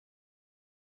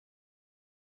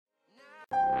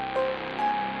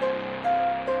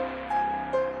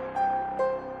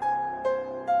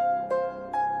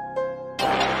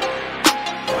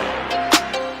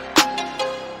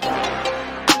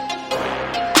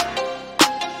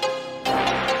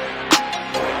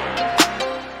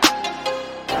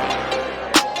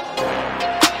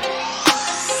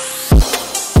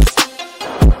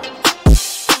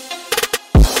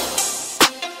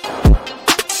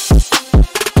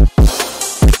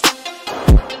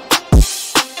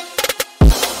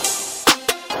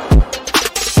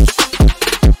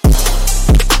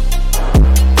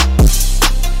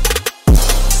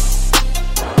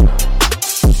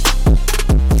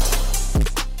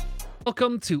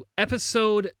Welcome to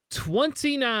episode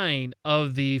 29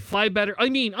 of the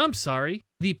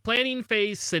the Planning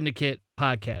Phase Syndicate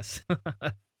podcast.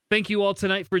 Thank you all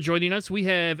tonight for joining us. We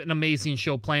have an amazing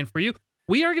show planned for you.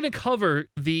 We are going to cover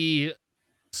the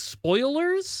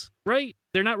spoilers, right?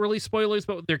 They're not really spoilers,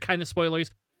 but they're kind of spoilers.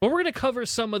 But we're going to cover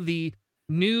some of the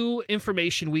new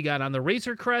information we got on the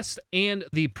Razor Crest and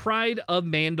the Pride of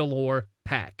Mandalore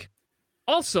pack.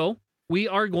 Also, we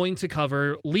are going to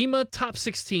cover Lima Top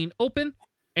 16 Open,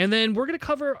 and then we're going to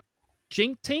cover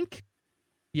Jank Tank.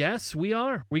 Yes, we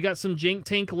are. We got some Jank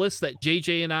Tank lists that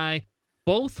JJ and I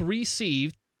both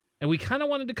received, and we kind of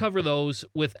wanted to cover those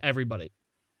with everybody.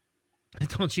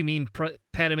 Don't you mean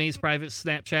Padme's private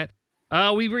Snapchat?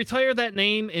 We retire that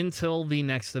name until the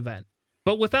next event.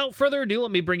 But without further ado,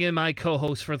 let me bring in my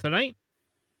co-host for tonight.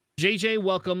 JJ,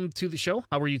 welcome to the show.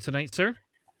 How are you tonight, sir?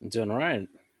 I'm doing all right.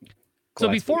 So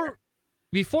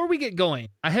before we get going,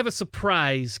 I have a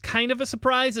surprise, kind of a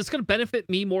surprise. It's going to benefit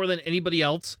me more than anybody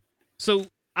else. So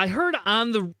I heard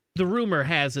on the rumor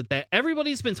has it that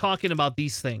everybody's been talking about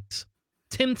these things.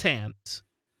 Tim Tams.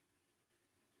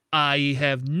 I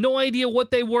have no idea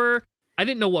what they were. I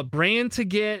didn't know what brand to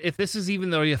get, if this is even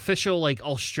the official like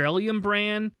Australian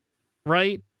brand,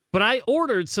 right? But I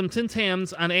ordered some Tim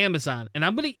Tams on Amazon, and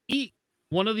I'm going to eat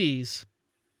one of these.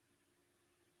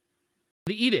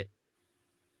 To eat it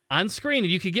on screen,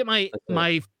 and you could get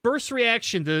my first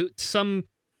reaction to some.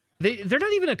 They're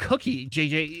not even a cookie,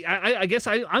 JJ. I guess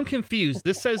I'm confused.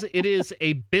 This says it is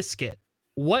a biscuit.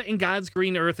 What in God's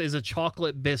green earth is a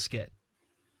chocolate biscuit?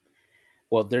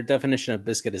 Well, their definition of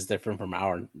biscuit is different from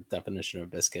our definition of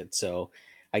biscuit. So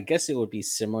I guess it would be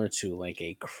similar to like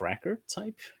a cracker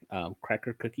type,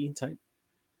 cracker cookie type.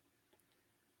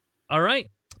 All right.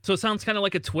 So it sounds kind of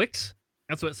like a Twix.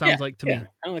 That's what it sounds like to me. Kind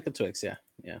of like a Twix, yeah.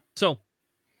 So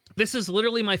this is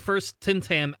literally my first Tim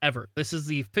Tam ever. This is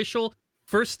the official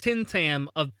first Tim Tam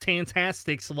of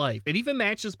Tantastic's life. It even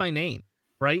matches my name,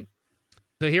 right?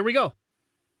 So here we go.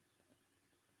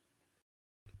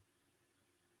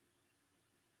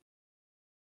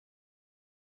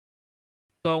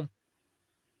 So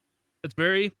it's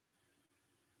very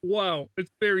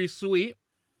sweet.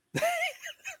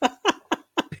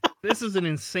 This is an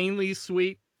insanely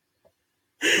sweet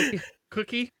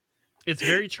cookie. It's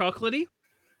very chocolatey.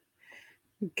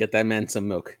 Get that man some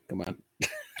milk. Come on.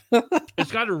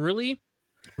 It's got a really,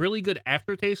 really good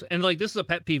aftertaste. And like, this is a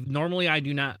pet peeve. Normally I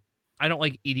don't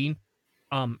like eating.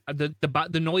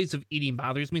 The noise of eating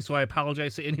bothers me. So I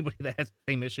apologize to anybody that has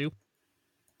the same issue.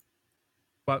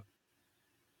 But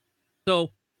so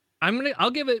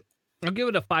I'll give it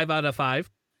a 5 out of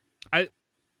 5.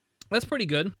 That's pretty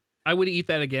good. I would eat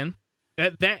that again.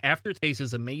 That aftertaste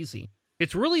is amazing.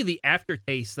 It's really the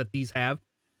aftertaste that these have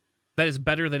that is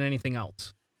better than anything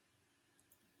else.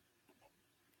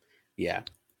 Yeah.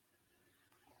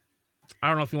 I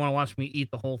don't know if you want to watch me eat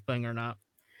the whole thing or not.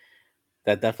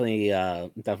 That definitely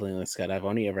looks good. I've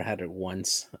only ever had it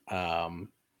once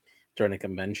during a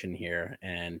convention here,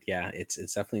 and yeah, it's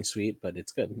definitely sweet, but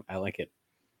it's good. I like it.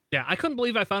 Yeah, I couldn't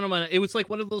believe I found them on. It was like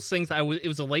one of those things. It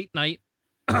was a late night.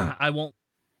 I won't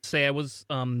say I was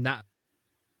not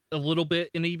a little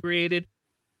bit inebriated,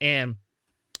 and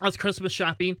I was Christmas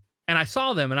shopping, and I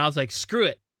saw them, and I was like, screw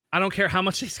it. I don't care how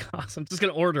much these cost. I'm just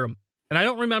going to order them. And I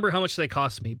don't remember how much they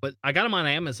cost me, but I got them on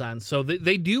Amazon. So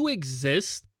they do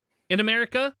exist in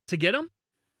America to get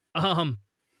them.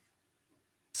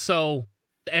 So,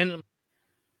 and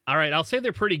all right, I'll say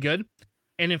they're pretty good.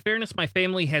 And in fairness, my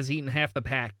family has eaten half the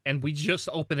pack, and we just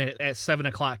opened it at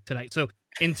 7:00 tonight. So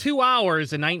in 2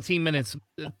 hours and 19 minutes,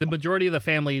 the majority of the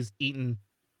family has eaten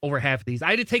over half of these.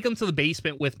 I had to take them to the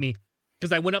basement with me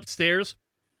because I went upstairs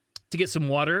to get some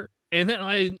water. And then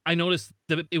I noticed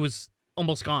that it was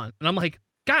almost gone. And I'm like,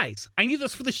 guys, I need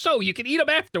this for the show. You can eat them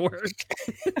afterwards.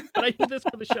 But I need this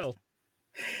for the show.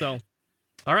 So,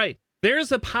 all right.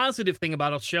 There's a positive thing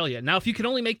about Australia. Now, if you can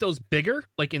only make those bigger,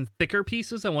 like in thicker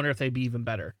pieces, I wonder if they'd be even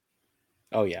better.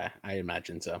 Oh, yeah. I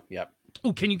imagine so. Yep.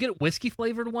 Oh, can you get whiskey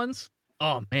flavored ones?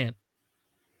 Oh man,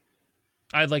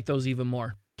 I'd like those even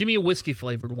more. Give me a whiskey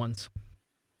flavored ones.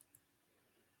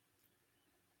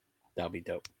 That'll be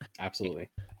dope. Absolutely.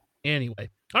 Anyway,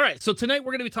 all right. So tonight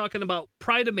we're going to be talking about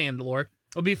Pride of Mandalore.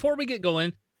 But before we get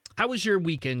going, how was your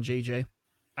weekend, JJ?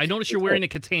 I noticed you're It's good. wearing a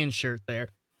Catan shirt there,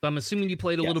 so I'm assuming you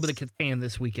played a little bit of Yes. Catan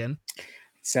this weekend.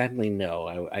 Sadly, no.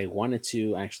 I wanted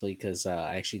to actually because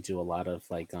I actually do a lot of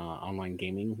like online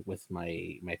gaming with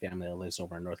my family that lives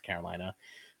over in North Carolina.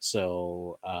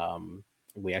 So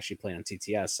we actually play on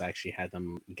TTS. I actually had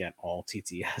them get all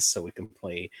TTS so we can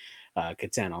play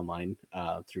Catan online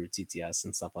through TTS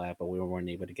and stuff like that. But we weren't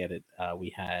able to get it. We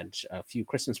had a few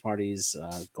Christmas parties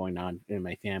going on in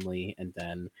my family, and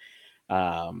then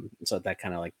so that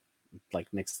kind of like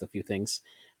mixed a few things.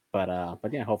 But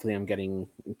yeah, hopefully I'm getting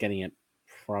it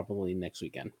probably next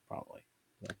weekend, probably.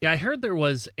 Yeah. Yeah, I heard there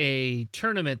was a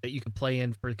tournament that you could play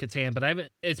in for Catan, but I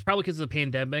haven't. It's probably because of the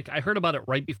pandemic. I heard about it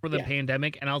right before the Yeah.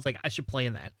 pandemic, and I was like, I should play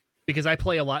in that because I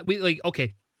play a lot.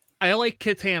 Okay, I like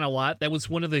Catan a lot. That was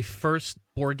one of the first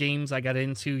board games I got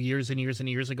into years and years and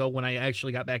years ago when I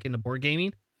actually got back into board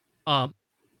gaming. Um,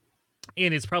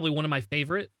 and it's probably one of my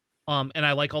favorite. And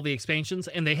I like all the expansions,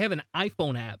 and they have an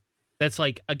iPhone app that's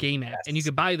like a game app, and you Yes.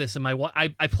 could buy this. And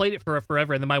I played it for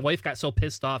forever, and then my wife got so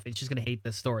pissed off, and she's gonna hate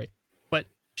this story, but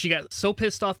she got so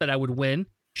pissed off that I would win.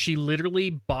 She literally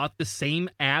bought the same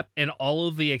app and all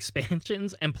of the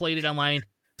expansions and played it online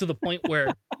to the point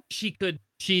where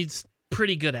she's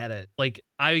pretty good at it. Like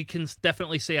I can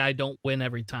definitely say I don't win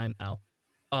every time now.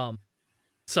 Um,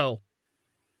 so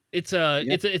Yeah.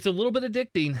 it's a little bit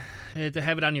addicting to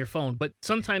have it on your phone, but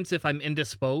sometimes if I'm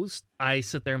indisposed, I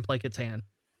sit there and play Catan.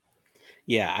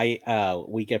 Yeah, I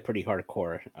we get pretty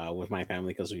hardcore with my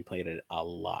family because we played it a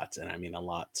lot, and I mean a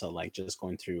lot. So like just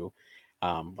going through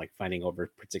like finding over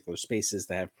particular spaces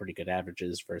that have pretty good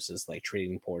averages versus like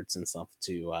trading ports and stuff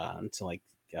to like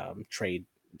trade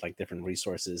like different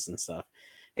resources and stuff.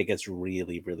 It gets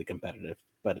really really competitive,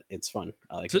 but it's fun.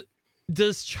 I like So it.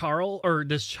 does Charles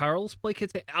play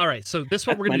Catan? All right, so this is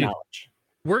what That's we're my gonna do. knowledge.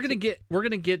 We're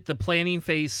gonna get the Planning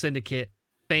Phase Syndicate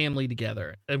family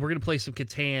together, and we're gonna play some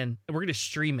Catan, and we're gonna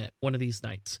stream it one of these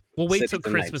nights. We'll wait till Cities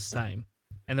and Christmas Knights. time,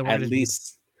 and then we're At gonna do.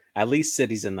 least at least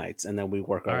cities and Knights, and then we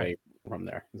work All our right. way from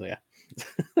there. So yeah.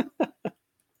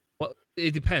 Well,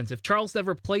 it depends. If Charles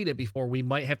never played it before, we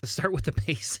might have to start with the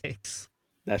basics.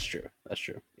 That's true. That's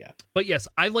true. Yeah. But yes,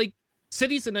 I like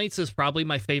Cities and Knights is probably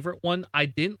my favorite one. I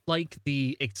didn't like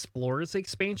the Explorers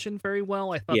expansion very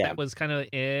well. I thought Yeah. that was kind of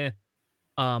eh.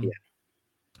 Yeah. Um,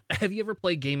 have you ever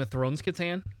played Game of Thrones,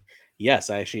 Catan? Yes,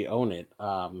 I actually own it.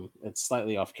 It's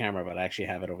slightly off camera, but I actually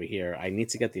have it over here. I need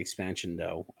to get the expansion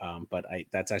though. But I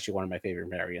that's actually one of my favorite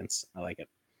variants. I like it.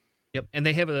 Yep, and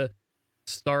they have a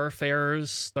Starfarers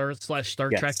Star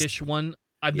Yes. Trek-ish one.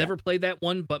 I've Yeah. never played that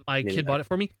one, but my Me kid neither. bought it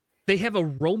for me. They have a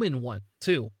Roman one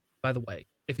too, by the way,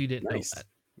 if you didn't know Nice. that.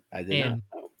 I did not And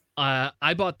know.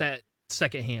 I bought that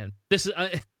secondhand. This is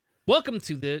welcome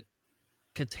to the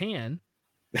Catan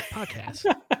podcast.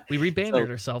 We rebranded So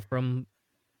ourselves from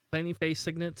Planning Phase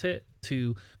Signet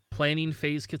to Planning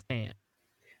Phase Catan.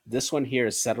 this one here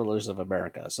is Settlers of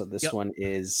America. So this Yep. one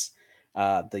is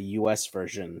the U.S.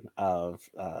 version of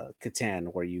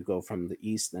Catan, where you go from the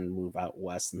east and move out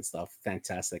west and stuff.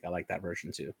 Fantastic. I like that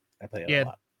version too. I play it a Yeah,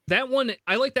 lot. that one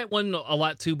I like that one a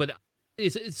lot too, but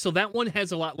so that one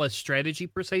has a lot less strategy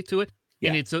per se to it,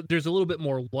 and Yeah. there's a little bit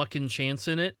more luck and chance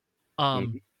in it.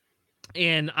 Um, Mhm.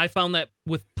 and I found that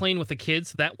with playing with the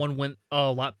kids, that one went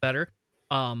a lot better.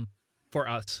 For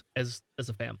us as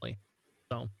a family.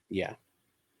 So, Yeah.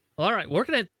 well, all right, we're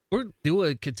do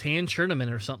a Catan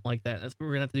tournament or something like that. That's what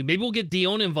we're gonna have to do. Maybe we'll get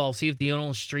Dion involved. See if Dion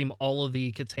will stream all of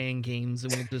the Catan games,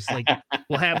 and we'll just like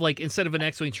we'll have like instead of an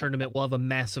X-wing tournament, we'll have a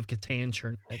massive Catan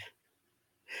tournament.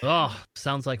 Oh,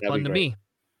 sounds like That'd be fun to great. me.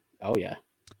 Oh yeah.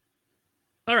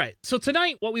 All right. So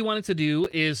tonight, what we wanted to do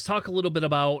is talk a little bit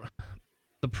about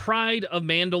the Pride of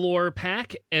Mandalore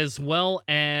pack as well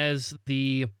as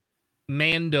the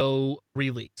Mando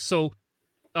release. So,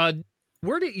 uh,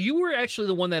 where did you were actually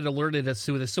the one that alerted us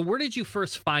to this? So, where did you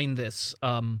first find this,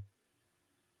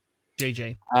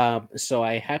 JJ? So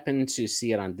I happened to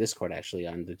see it on Discord, actually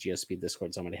on the GSP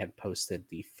Discord. Somebody had posted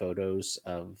the photos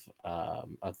of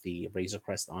the Razor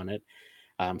Crest on it.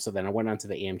 So then I went onto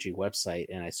the AMG website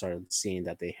and I started seeing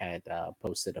that they had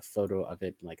posted a photo of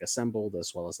it like assembled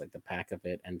as well as like the pack of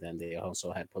it, and then they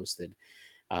also had posted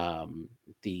um,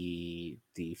 the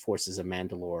forces of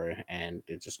Mandalore, and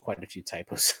it's just quite a few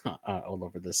typos all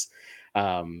over this.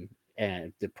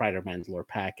 And the Pride of Mandalore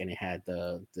pack, and it had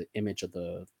the image of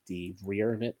the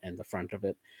rear of it and the front of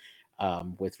it.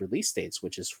 with release dates,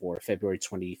 which is for February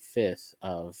 25th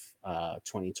of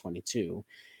 2022.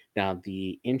 Now,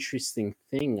 the interesting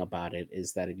thing about it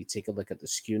is that if you take a look at the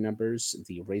SKU numbers,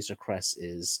 the Razor Crest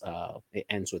it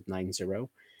ends with 90,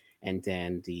 and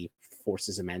then the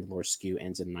Forces of Mandalore SKU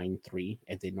ends in 93,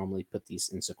 and they normally put these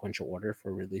in sequential order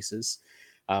for releases.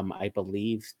 I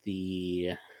believe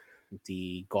the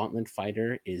Gauntlet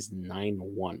Fighter is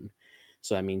 9-1,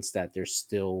 so that means that there's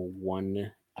still one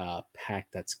pack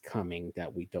that's coming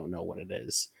that we don't know what it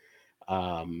is.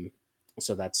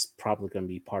 So that's probably going to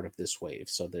be part of this wave.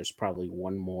 So there's probably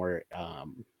one more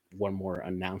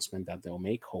announcement that they'll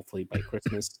make, hopefully by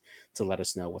Christmas, to let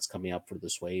us know what's coming up for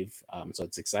this wave. So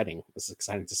it's exciting. It's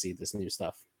exciting to see this new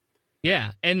stuff.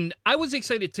 Yeah, and I was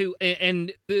excited too.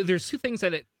 And there's two things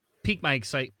that piqued my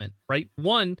excitement, right?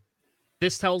 One,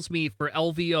 this tells me for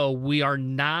LVO, we are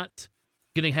not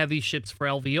going to have these ships for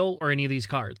LVO or any of these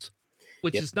cards,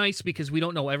 which is nice because we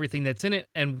don't know everything that's in it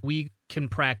and we can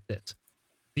practice.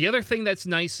 The other thing that's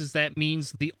nice is that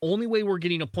means the only way we're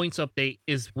getting a points update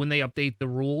is when they update the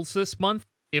rules this month,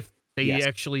 if they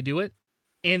actually do it,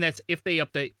 and that's if they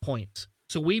update points.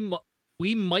 So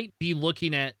we might be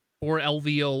looking at for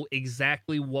LVO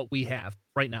exactly what we have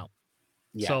right now.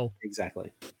 Yeah, so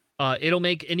exactly. It'll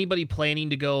make anybody planning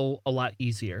to go a lot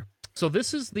easier. So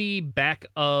this is the back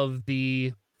of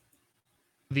the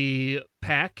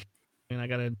pack, and I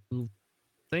gotta move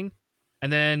thing,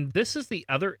 and then this is the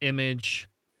other image.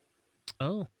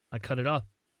 Oh, I cut it off.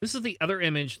 This is the other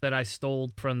image that I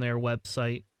stole from their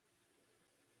website.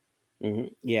 Mm-hmm.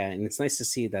 Yeah, and it's nice to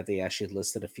see that they actually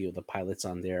listed a few of the pilots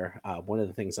on there. One of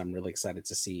the things I'm really excited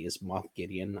to see is Moff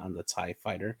Gideon on the TIE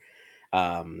Fighter.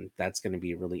 That's going to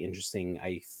be really interesting.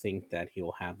 I think that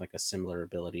he'll have like a similar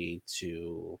ability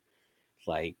to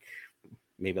like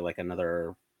maybe like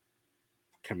another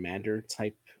commander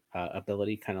type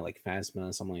ability, kind of like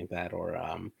Phasma, something like that, or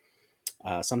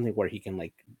something where he can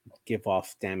like give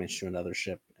off damage to another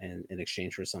ship in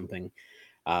exchange for something.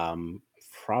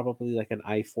 Probably like an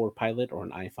I-4 pilot or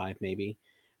an I-5 maybe,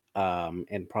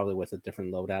 and probably with a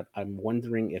different loadout. I'm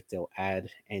wondering if they'll add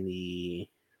any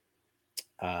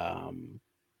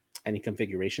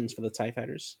configurations for the TIE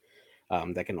fighters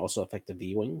that can also affect the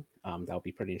V-Wing. That would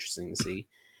be pretty interesting to see.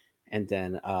 And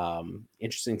then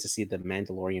interesting to see the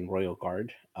Mandalorian Royal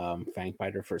Guard Fang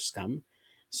Fighter for Scum.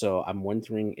 So I'm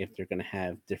wondering if they're going to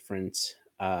have different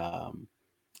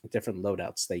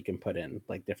loadouts that you can put in,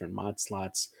 like different mod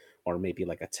slots, or maybe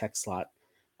like a tech slot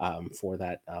for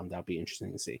that. That'll be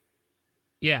interesting to see.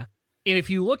 Yeah. And if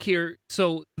you look here,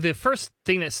 so the first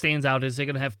thing that stands out is they're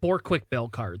going to have 4 quick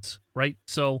build cards, right?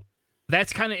 So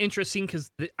that's kind of interesting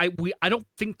because I don't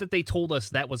think that they told us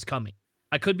that was coming.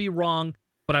 I could be wrong,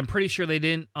 but I'm pretty sure they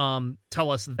didn't tell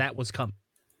us that was coming.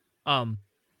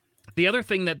 The other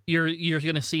thing that you're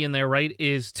going to see in there, right,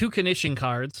 is 2 condition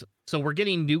cards. So we're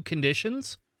getting new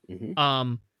conditions.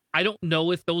 Mm-hmm. I don't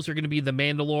know if those are going to be the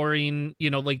Mandalorian,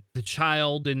 like the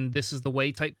child and this is the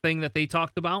way type thing that they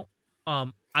talked about.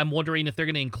 I'm wondering if they're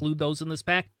going to include those in this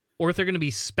pack or if they're going to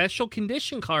be special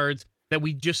condition cards that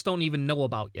we just don't even know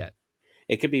about yet.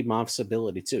 It could be Moff's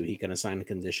ability too. He can assign a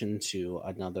condition to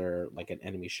another, like an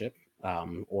enemy ship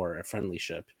or a friendly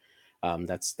ship.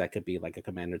 That could be like a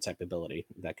commander type ability.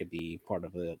 That could be part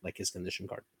of his condition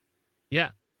card. Yeah.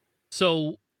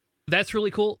 So that's really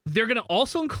cool. They're going to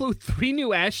also include 3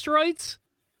 new asteroids.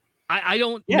 I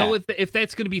don't know if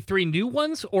that's going to be 3 new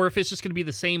ones or if it's just going to be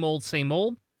the same old.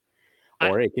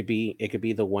 Or it could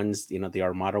be the ones, the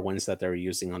Armada ones that they're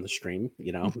using on the stream.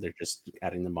 They're just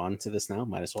adding them on to this now.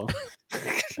 Might as well.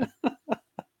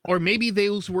 Or maybe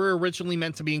those were originally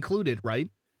meant to be included, right?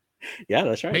 Yeah,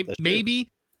 that's right.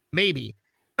 Maybe.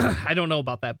 I don't know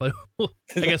about that, but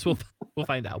I guess we'll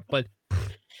find out. But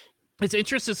it's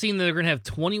interesting seeing that they're going to have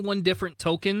 21 different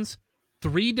tokens,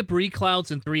 3 debris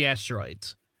clouds, and 3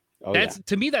 asteroids.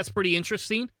 To me, that's pretty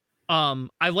interesting.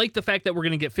 I like the fact that we're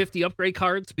going to get 50 upgrade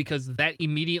cards because that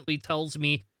immediately tells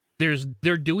me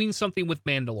they're doing something with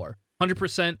Mandalore.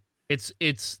 100%.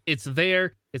 It's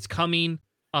there. It's coming.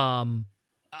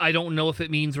 I don't know if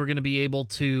it means what we're going to be able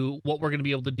to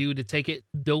do to take it.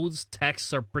 Those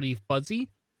texts are pretty fuzzy.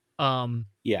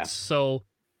 So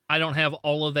I don't have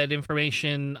all of that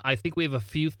information. I think we have a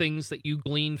few things that you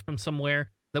gleaned from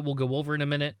somewhere that we'll go over in a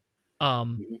minute.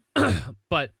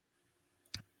 But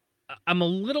I'm a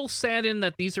little saddened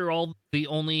that these are all the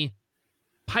only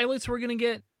pilots we're going to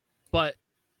get, but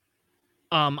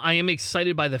I am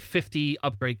excited by the 50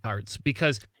 upgrade cards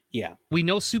because we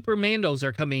know Super Mandos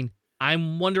are coming.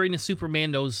 I'm wondering if Super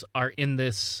Mandos are in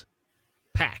this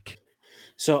pack.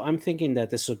 So I'm thinking that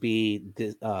this would be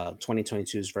the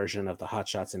 2022's version of the Hot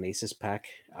Shots and Aces pack.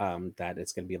 That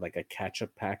it's going to be like a catch-up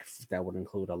pack that would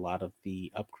include a lot of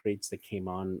the upgrades that came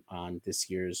on this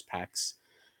year's packs.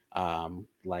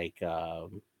 Like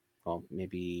well,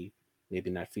 maybe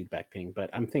not feedback ping, but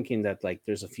I'm thinking that like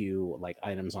there's a few like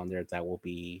items on there that will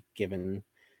be given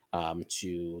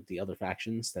to the other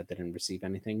factions that didn't receive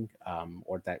anything,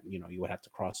 or that you would have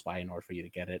to cross by in order for you to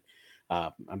get it.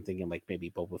 I'm thinking like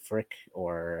maybe Boba Frick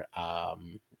or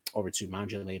over two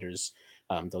modulators.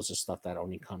 Those are stuff that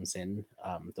only comes in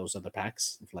those other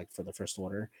packs, like for the first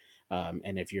order.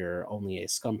 And if you're only a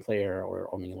scum player or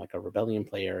only like a rebellion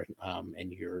player,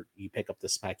 and you pick up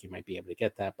this pack, you might be able to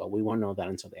get that. But we won't know that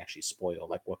until they actually spoil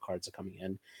like what cards are coming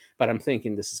in. But I'm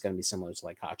thinking this is going to be similar to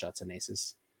like Hot Shots and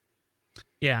Aces.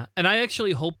 Yeah, and I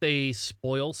actually hope they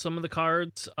spoil some of the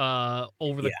cards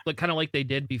over the Yeah. like, kind of like they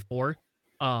did before.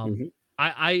 Um, Hmm.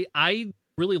 I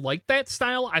really liked that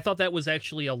style. I thought that was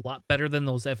actually a lot better than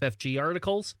those FFG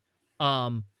articles.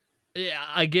 Yeah,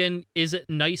 again, is it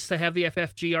nice to have the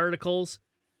FFG articles?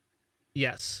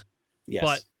 Yes, but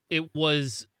Yes. it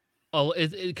was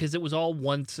because it was all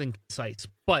once and concise.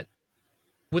 But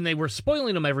when they were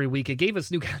spoiling them every week, it gave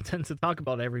us new content to talk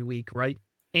about every week, right?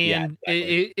 Yeah. And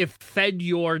Exactly. it fed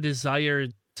your desire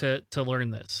to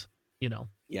learn this, you know.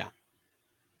 Yeah.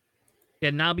 Yeah,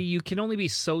 Nabi, you can only be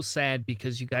so sad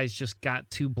because you guys just got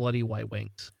two bloody white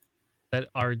wings that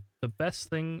are the best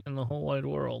thing in the whole wide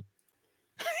world.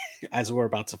 As we're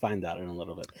about to find out in a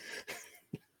little bit.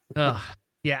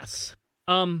 Yes.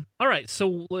 All right,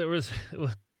 so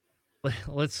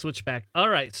let's switch back. All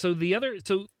right, so the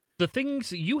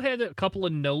things you had a couple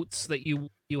of notes that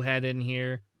you had in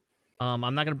here. I'm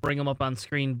not going to bring them up on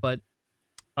screen, but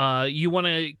you want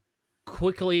to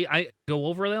quickly I go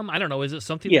over them? I don't know. Is it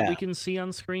something that we Yeah. can see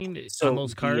on screen on So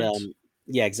those the cards?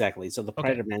 yeah, exactly. So the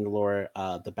Pride Okay. of Mandalore,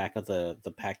 the back of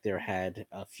the pack there had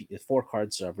four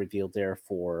cards revealed there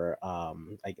for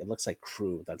like it looks like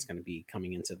crew that's going to be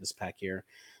coming into this pack here.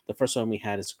 The first one we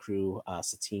had is crew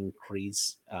Satine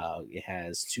Kryze. It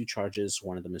has two charges.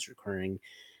 One of them is recurring.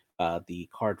 The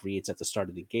card reads at the start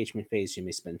of the engagement phase, you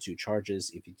may spend two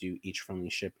charges. If you do, each friendly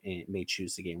ship may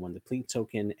choose to gain one deplete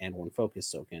token and one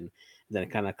focus token. Then it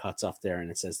kind of cuts off there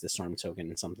and it says disarm token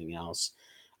and something else.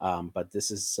 But this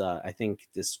is, I think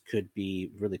this could be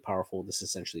really powerful. This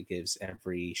essentially gives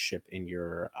every ship in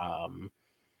your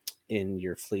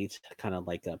fleet kind of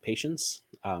like a patience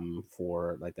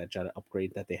for like that Jedi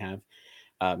upgrade that they have.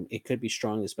 It could be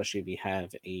strong, especially if you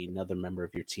have another member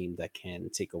of your team that can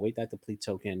take away that deplete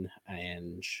token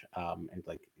and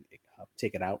like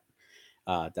take it out.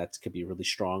 That could be really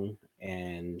strong,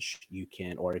 and you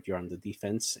can, or if you're on the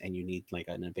defense and you need like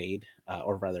an evade,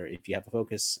 or rather, if you have a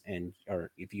focus or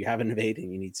if you have an evade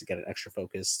and you need to get an extra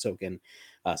focus token,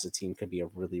 Satine could be a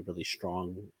really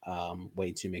strong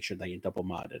way to make sure that you're double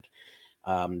modded.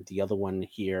 The other one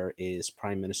here is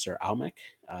Prime Minister Almec.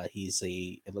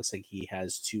 It looks like he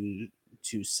has two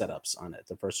setups on it.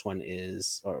 The first one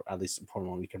is, or at least the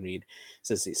one we can read,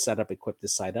 says the setup equip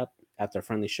this side up. After a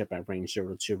friendly ship at range 0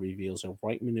 to 2 reveals a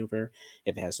right maneuver.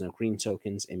 If it has no green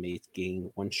tokens, it may gain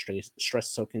one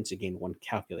stress token to gain one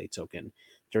calculate token.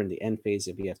 During the end phase,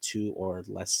 if you have two or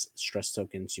less stress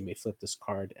tokens, you may flip this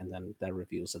card and then that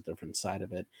reveals a different side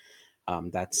of it.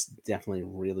 That's definitely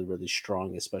really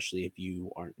strong, especially if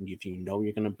you know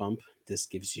you're going to bump. This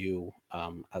gives you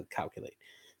a calculate,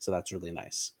 so that's really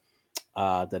nice.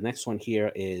 The next one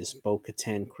here is Bo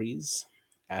Katan Kryze.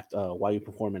 After while you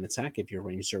perform an attack, if you're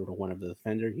range 0 to 1 of the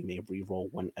defender, you may re-roll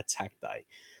one attack die.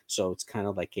 So it's kind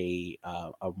of like a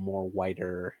more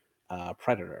wider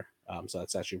predator. So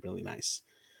that's actually really nice.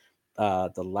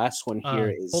 The last one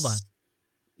here Hold on. is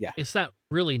yeah, It's not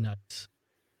really nuts.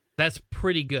 That's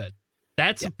pretty good.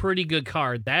 That's yeah, a pretty good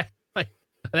card. That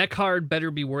card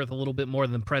better be worth a little bit more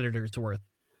than Predator's worth.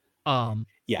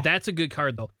 yeah. That's a good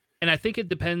card though. And I think it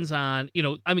depends on,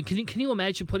 I mean, can you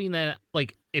imagine putting that,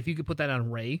 like, if you could put that on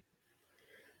Ray?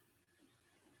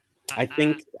 I I,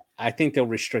 think I think they'll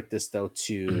restrict this though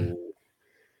to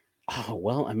oh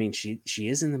well, I mean she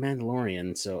is in the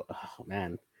Mandalorian, so oh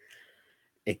man,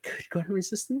 it could go to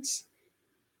Resistance.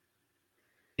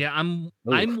 yeah, Oh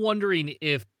I'm wondering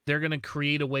if they're gonna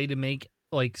create a way to make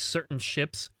like certain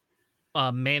ships,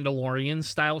 Mandalorian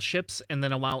style ships, and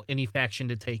then allow any faction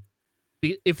to take.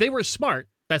 If they were smart,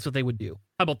 that's what they would do.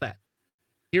 How about that?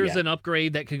 Here's yeah, an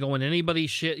upgrade that could go on anybody's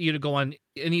ship. You to go on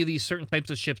any of these certain types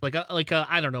of ships, like a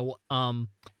I don't know,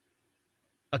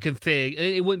 a config.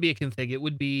 It wouldn't be a config. It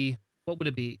would be, what would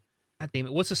it be? God damn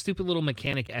it! What's the stupid little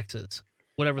mechanic X's?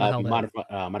 Whatever the hell that is.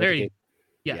 There you. modification.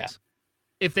 Yeah, Yes.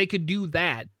 If they could do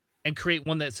that, and create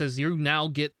one that says you now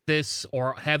get this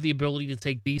or have the ability to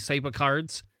take these type of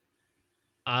cards,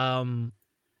 um,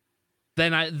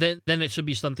 then it should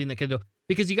be something that can do,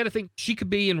 because you got to think she could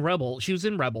be in Rebel. She was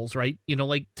in Rebels, right?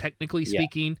 Like technically Yeah.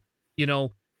 speaking,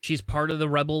 she's part of the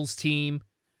Rebels team.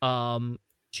 Um,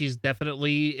 she's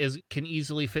definitely can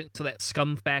easily fit into that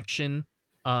scum faction.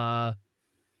 Uh,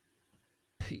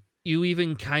 you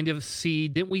even kind of see,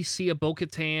 didn't we see a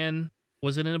Bo-Katan?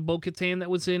 Was it in a Bo-Katan that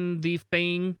was in the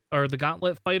Fang or the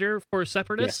Gauntlet fighter for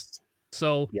Separatists? Yes.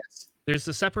 So Yes. there's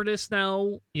the Separatists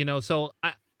now, so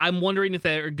I'm wondering if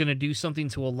they're going to do something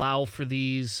to allow for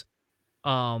these,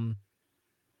 if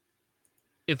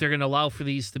they're going to allow for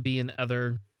these to be in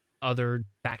other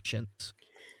factions.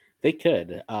 They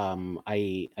could.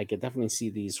 I could definitely see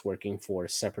these working for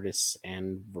Separatists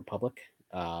and Republic.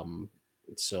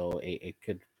 So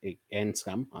and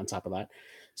Scum on top of that.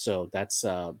 So that's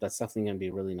definitely going to be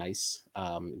really nice.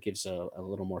 It gives a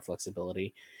little more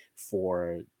flexibility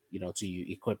for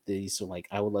to equip these. So like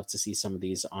I would love to see some of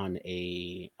these on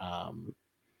a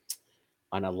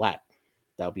lat.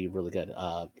 That would be really good.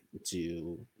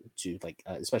 To like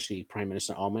especially Prime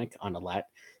Minister Almec on a lat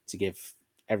to give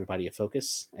everybody a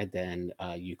focus, and then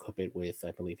you equip it with,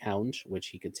 I believe, Hound, which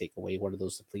he could take away one of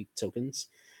those deplete tokens.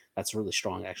 That's really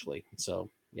strong, actually. So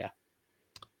yeah,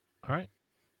 All right.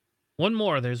 One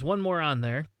more. There's one more on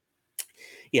there.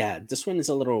 yeah. This one is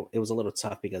it was a little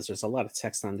tough because there's a lot of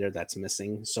text on there that's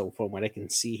missing. So from what I can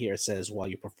see here, it says while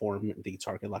you perform the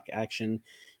target lock action,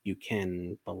 you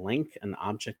can blank an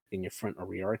object in your front or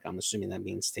rear arc. I'm assuming that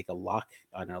means take a lock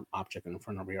on an object in the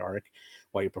front or rear arc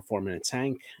while you're performing a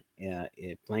tank.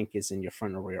 If blank is in your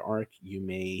front or rear arc, you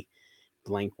may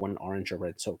blank one orange or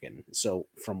red token. So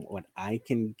from what I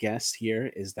can guess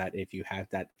here is that if you have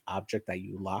that object that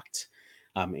you locked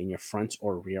in your front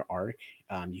or rear arc,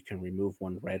 you can remove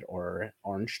one red or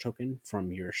orange token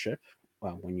from your ship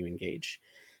when you engage.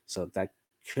 So that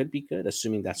could be good,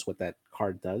 assuming that's what that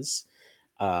card does.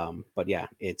 But yeah,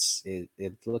 it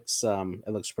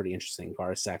looks pretty interesting.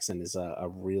 Gar Saxon is a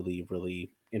really really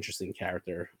interesting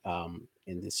character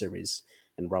in the series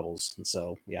and Rebels, and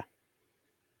so yeah.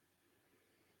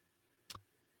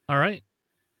 All right.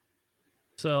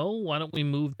 So why don't we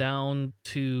move down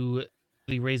to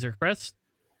the Razor Crest?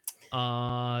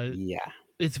 Yeah,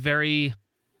 It's very,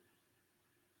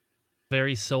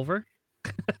 very silver.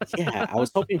 yeah. I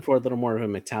was hoping for a little more of a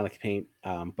metallic paint,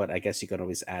 but I guess you could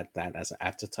always add that as an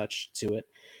aftertouch to it.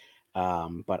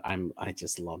 But I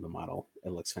just love the model.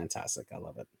 It looks fantastic. I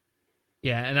love it.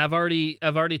 Yeah, and I've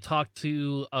already talked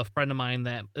to a friend of mine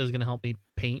that is going to help me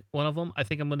paint one of them. I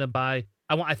think I'm going to buy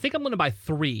I think I'm going to buy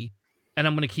 3, and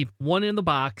I'm going to keep one in the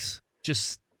box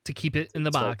just to keep it in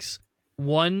the So box.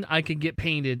 One I could get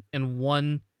painted, and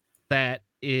one that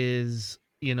is,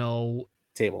 table.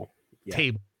 Yeah.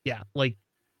 table. Yeah, like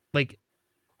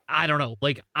I don't know.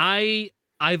 Like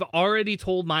I've already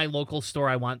told my local store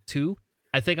I want 2.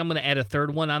 I think I'm going to add a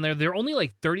third one on there. They're only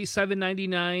like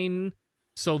 $37.99.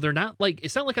 So they're not like,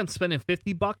 it's not like I'm spending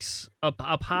 $50 a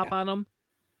pop Yeah. on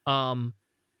them.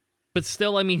 But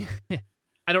still, I mean,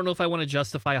 I don't know if I want to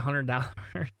justify $100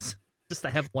 just to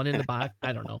have one in the box.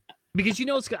 I don't know, because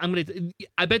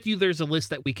I bet you there's a list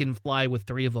that we can fly with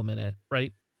 3 of them in it,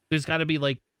 right? There's got to be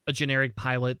like a generic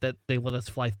pilot that they let us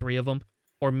fly 3 of them,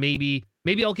 or maybe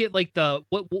I'll get like the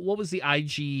what was the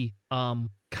IG? God,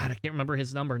 I can't remember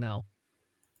his number now.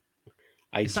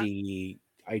 IG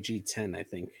 10, I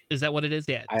think. Is that what it is?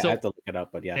 Yeah. I So have to look it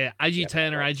up, but yeah. yeah,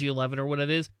 IG-10 or IG-11 or what it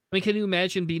is. I mean, can you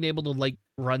imagine being able to like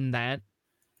run that?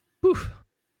 Whew.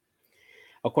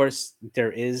 Of course,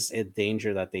 there is a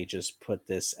danger that they just put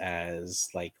this as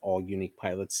like all unique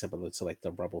pilots, similar to like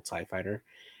the Rebel TIE Fighter.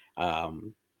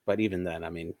 But even then, I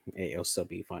mean, it'll still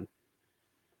be fun.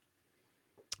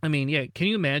 I mean, yeah. Can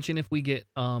you imagine if we get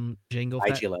Jango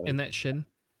Fett IG-11. in that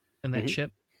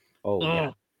ship? Oh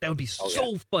yeah. That would be Oh,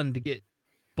 so fun to get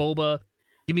Boba.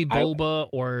 Give me Boba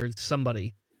or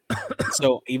somebody.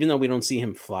 So even though we don't see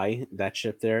him fly that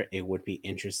ship there, it would be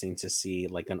interesting to see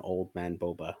like an old man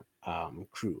Boba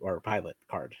crew or pilot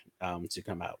card to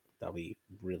come out. That'll be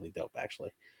really dope,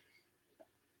 actually.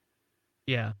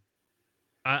 Yeah,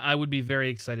 I would be very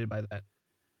excited by that.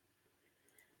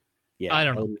 Yeah, I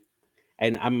don't know.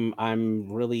 And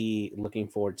I'm really looking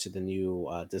forward to the new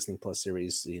Disney Plus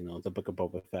series, the Book of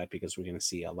Boba Fett, because we're going to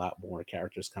see a lot more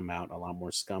characters come out, a lot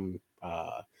more scum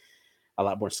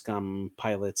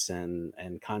pilots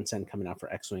and content coming out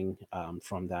for X-wing.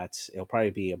 From that, it'll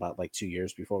probably be about like 2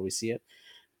 years before we see it,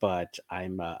 but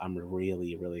I'm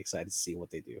really really excited to see what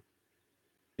they do.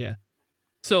 Yeah.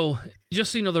 So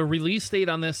just so you know, the release date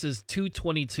on this is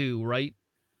 2/22, right?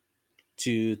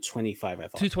 2/25, I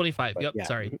thought. 2/25. But Yep. yeah.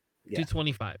 Sorry. Yeah.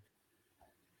 225.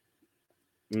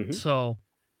 Hmm. So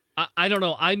I don't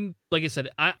know. I'm like I said,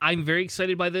 I'm very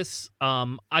excited by this.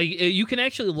 You can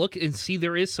actually look and see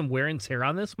there is some wear and tear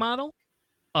on this model.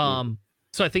 Hmm.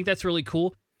 So I think that's really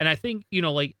cool. And I think,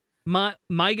 like my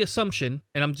assumption,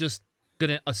 and I'm just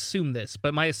gonna assume this,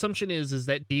 but my assumption is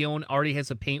that Dion already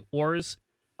has a Paint Wars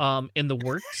in the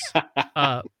works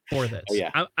uh for Oh this.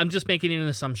 yeah. I'm just making an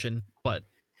assumption, but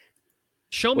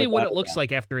show me what Without it a looks doubt.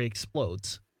 like after it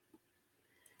explodes.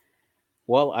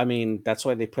 Well, I mean, that's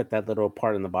why they put that little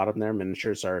part in the bottom there.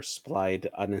 Miniatures are supplied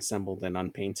unassembled and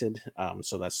unpainted.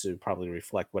 So that's to probably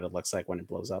reflect what it looks like when it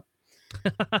blows up.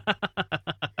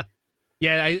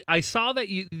 Yeah, I saw that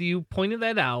you pointed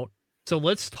that out. So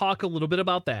let's talk a little bit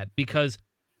about that because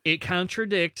it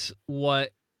contradicts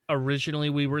what originally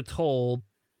we were told.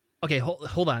 Okay,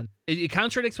 hold on. It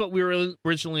contradicts what we were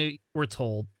originally were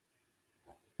told,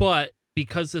 but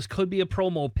because this could be a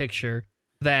promo picture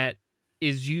that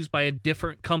is used by a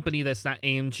different company that's not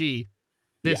AMG, Yeah.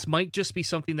 this might just be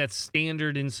something that's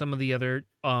standard in some of the other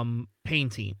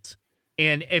paintings.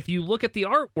 And if you look at the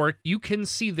artwork, you can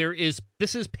see this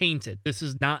is painted. This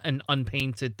is not an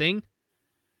unpainted thing.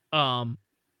 Um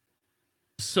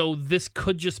so this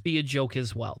could just be a joke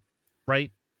as well,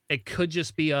 right? It could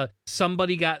just be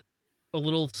somebody got a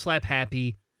little slap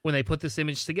happy when they put this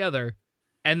image together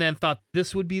and then thought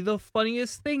this would be the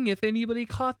funniest thing if anybody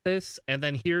caught this. And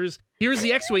then here's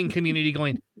the X-Wing community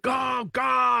going, "Oh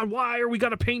God, why are we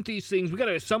gonna paint these things? We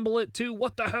gotta assemble it too.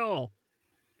 What the hell?"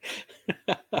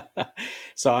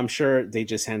 So I'm sure they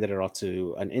just handed it off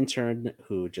to an intern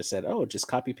who just said, "Oh, just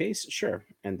copy paste, sure,"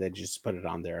 and they just put it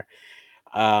on there.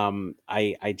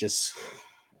 I just,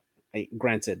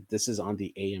 granted, this is on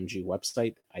the AMG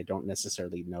website. I don't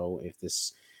necessarily know if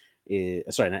this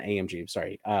is sorry, not AMG.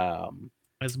 Sorry,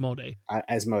 Asmodee.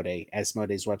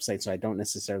 Asmodee's website. So I don't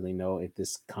necessarily know if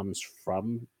this comes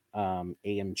from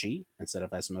AMG instead of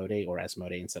Asmodee or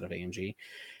Asmodee instead of AMG.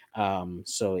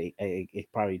 So it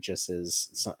probably just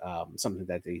is something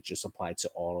that they just applied to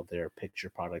all of their picture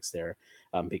products there,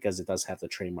 because it does have the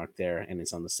trademark there and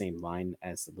it's on the same line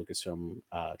as the Lucasfilm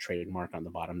trademark on the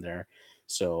bottom there.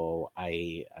 So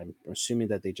I'm assuming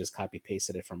that they just copy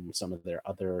pasted it from some of their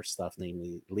other stuff,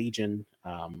 namely Legion,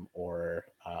 or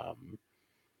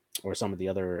some of the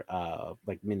other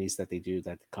like minis that they do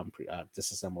that come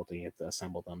disassembled and you have to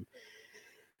assemble them.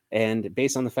 And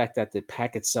based on the fact that the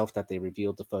pack itself that they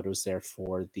revealed the photos there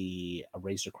for the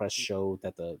Razor Crest show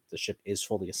that the ship is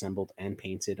fully assembled and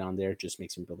painted on there just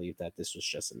makes me believe that this was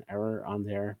just an error on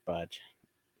there. But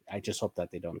I just hope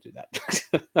that they don't do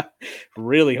that.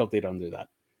 Really hope they don't do that.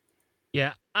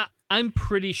 Yeah, I'm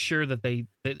pretty sure that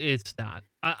it's not.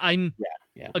 I'm Yeah,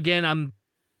 yeah. again, I'm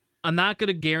not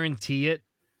gonna guarantee it,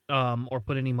 or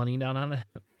put any money down on it,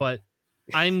 but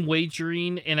I'm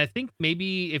wagering, and I think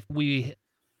maybe if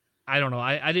I don't know,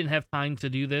 I didn't have time to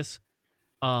do this,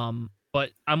 but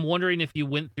I'm wondering if you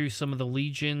went through some of the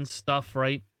Legion stuff,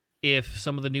 right? If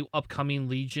some of the new upcoming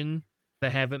Legion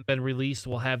that haven't been released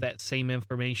will have that same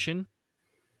information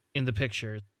in the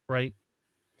pictures, right?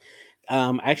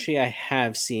 Actually, I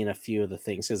have seen a few of the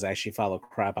things because I actually follow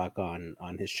Krabak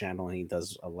on his channel, and he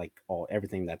does like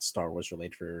everything that's Star Wars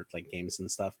related for like games and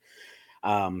stuff.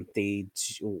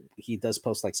 He does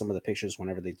post like some of the pictures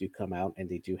whenever they do come out, and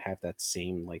they do have that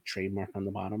same like trademark on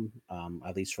the bottom.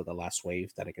 At least for the last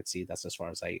wave that I could see, that's as far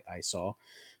as I saw.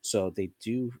 So they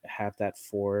do have that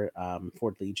for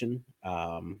Legion.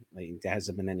 Like, there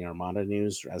hasn't been any Armada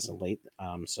news as of late.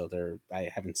 So I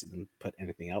haven't seen them put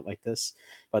anything out like this,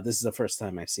 but this is the first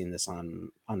time I've seen this on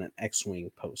an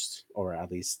X-wing post, or at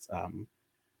least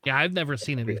Yeah, I've never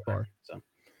seen it pre-order. before. So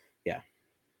yeah.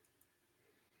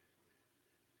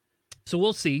 So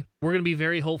we'll see. We're gonna be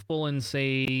very hopeful and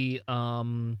say,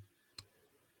 we're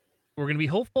gonna be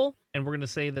hopeful, and we're gonna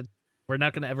say that we're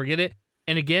not gonna ever get it.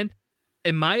 And again,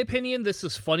 in my opinion, this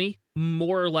is funny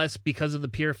more or less because of the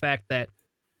pure fact that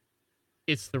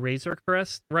it's the Razor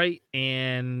Crest, right?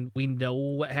 And we know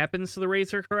what happens to the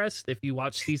Razor Crest if you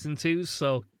watch season 2.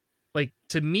 So, like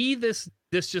to me, this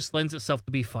just lends itself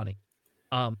to be funny.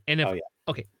 And Oh if yeah.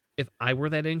 okay, if I were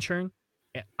that intern,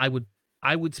 I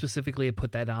would specifically have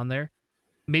put that on there.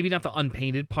 Maybe not the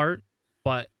unpainted part,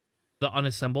 but the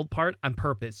unassembled part on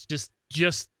purpose. Just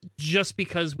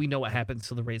because we know what happens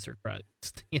to the Razor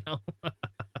Crest, you know.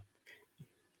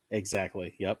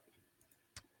 Exactly. Yep.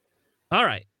 All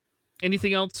right.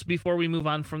 Anything else before we move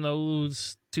on from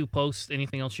those two posts?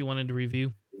 Anything else you wanted to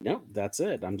review? No, that's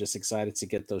it. I'm just excited to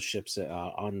get those ships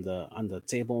on the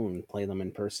table and play them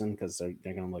in person because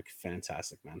they're gonna look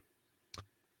fantastic, man.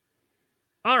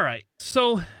 All right.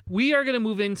 So we are going to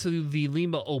move into the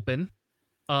Lima Open.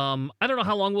 I don't know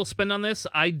how long we'll spend on this.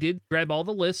 I did grab all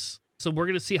the lists, so we're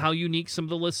gonna see how unique some of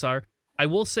the lists are. I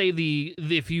will say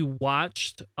if you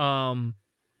watched some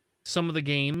of the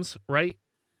games, right?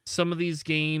 Some of these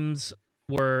games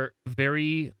were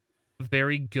very,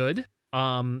 very good.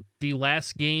 The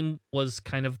last game was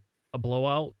kind of a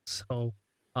blowout, so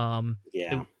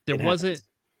Yeah, there it happens.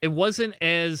 it wasn't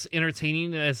as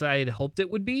entertaining as I had hoped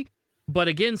it would be. But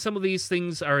again, some of these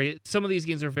games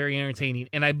are very entertaining,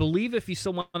 and I believe if you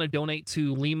still want to donate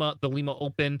to the Lima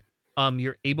Open,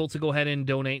 you're able to go ahead and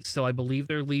donate. So I believe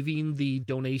they're leaving the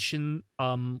donation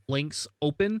links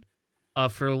open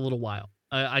for a little while.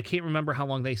 I can't remember how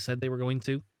long they said they were going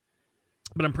to,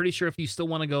 but I'm pretty sure if you still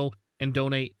want to go and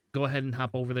donate, go ahead and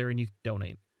hop over there and you can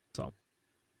donate. So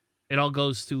it all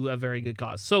goes to a very good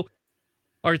cause. So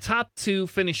our top two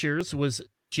finishers was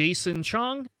Jason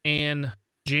Chong and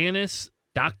Janice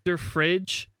Dr.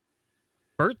 Fridge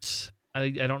Bertz. I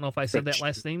don't know if I said that Fritch.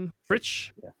 last name, Fritch.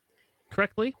 Fritch, Yeah.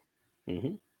 correctly.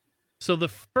 Hmm. So the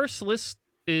first list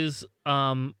is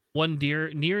one near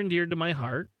and dear to my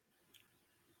heart.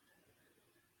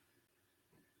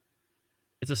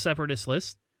 It's a separatist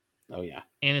list. Oh yeah.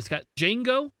 And it's got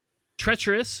Django,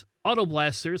 Treacherous, Auto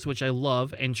Blasters, which I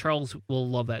love, and Charles will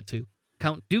love that too.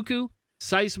 Count Dooku,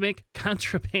 Seismic,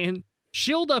 Contraband,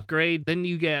 Shield Upgrade. Then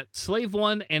you get Slave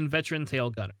One and Veteran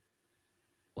Tail Gunner.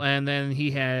 And then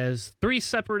he has two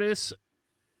Separatist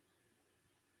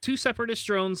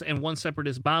drones, and one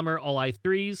Separatist bomber, all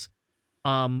I3s.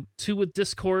 Two with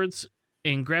Discords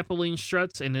and grappling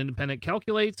struts and independent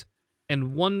calculates,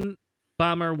 and one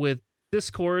bomber with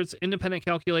Discords, independent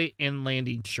calculate, and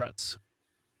landing struts.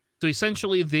 So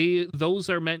essentially, those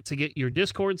are meant to get your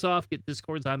Discords off, get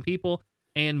Discords on people,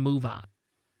 and move on.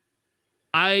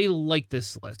 I like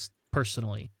this list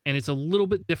personally, and it's a little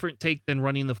bit different take than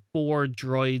running the 4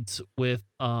 droids with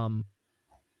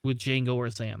Django or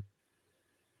Sam.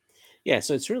 Yeah,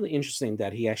 so it's really interesting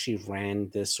that he actually ran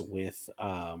this with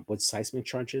seismic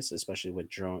charges, especially with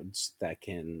drones that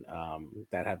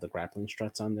have the grappling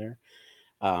struts on there.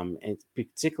 And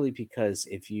particularly because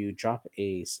if you drop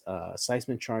a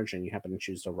seismic charge and you happen to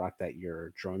choose the rock that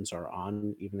your drones are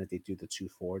on, even if they do the 2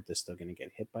 forward, they're still going to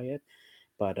get hit by it.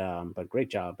 But great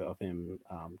job of him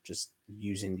just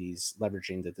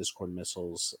leveraging the Discord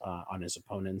missiles on his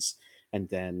opponents, and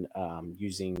then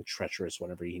using treacherous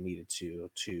whenever he needed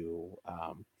to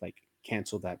like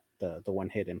cancel the one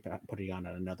hit and putting on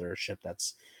another ship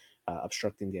that's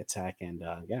obstructing the attack. And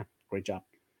yeah, great job.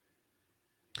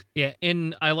 Yeah,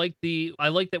 and I like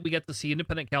that we get to see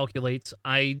independent calculates.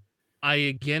 I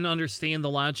again understand the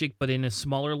logic, but in a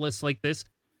smaller list like this,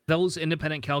 those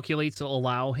independent calculates will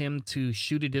allow him to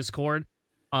shoot a Discord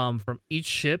from each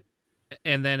ship,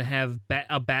 and then have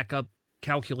a backup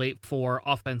calculate for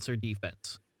offense or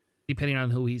defense, depending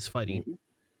on who he's fighting. Mhm.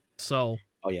 So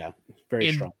Oh yeah, very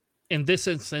in strong. in this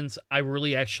instance, I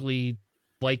really actually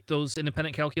like those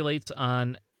independent calculates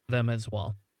on them as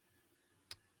well.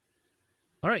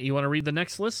 All right, you want to read the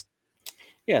next list?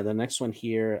 Yeah, the next one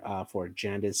here for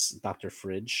Janice Dr.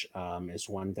 Fridge is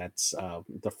one that's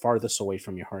the farthest away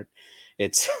from your heart.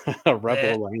 It's a Rebel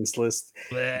Bleh, Alliance list.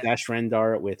 bleh, Dash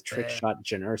Rendar with Trick bleh. Shot,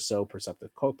 Jyn Erso,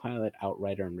 Perceptive Co-Pilot,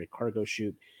 Outrider, and Recargo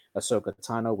Shoot. Ahsoka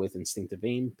Tano with Instinctive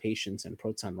Aim, Patience, and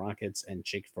Proton Rockets, and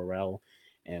Jake Farrell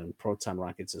and Proton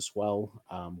Rockets as well.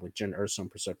 With Jyn Erso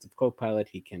and Perceptive Co-Pilot,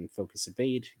 he can focus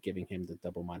evade, giving him the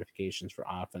double modifications for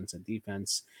offense and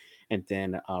defense. And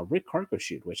then Rick Cargo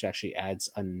Shoot, which actually adds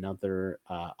another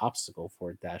obstacle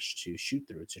for Dash to shoot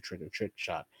through to trigger Trick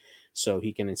Shot. So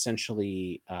he can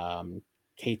essentially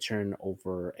K-turn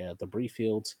over the brief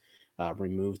field,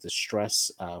 remove the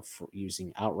stress for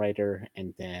using Outrider,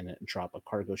 and then drop a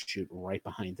Cargo Shoot right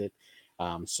behind it.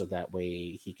 So that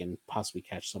way he can possibly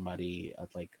catch somebody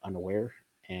like unaware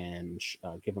and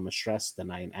give them a stress,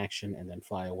 deny an action, and then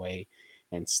fly away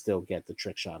and still get the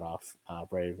trick shot off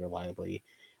very reliably.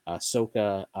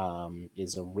 Soka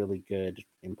is a really good,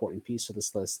 important piece of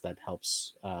this list that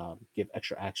helps give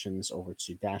extra actions over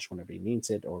to Dash whenever he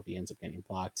needs it, or if he ends up getting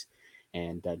blocked.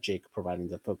 And Jake providing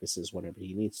the focuses whenever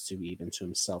he needs to, even to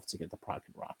himself, to get the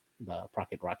Procket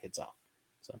Rockets off.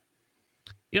 So,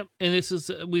 Yep, and this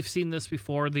is we've seen this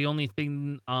before. The only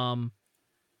thing, I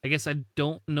guess I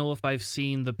don't know if I've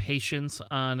seen the patience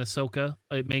on Ahsoka.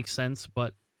 It makes sense,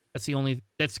 but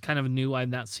that's kind of new. I've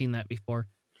not seen that before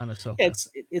on yeah, Ahsoka.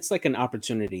 it's like an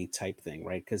opportunity type thing,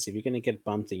 right? Because if you're going to get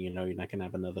bumped and you know you're not going to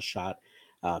have another shot,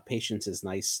 patience is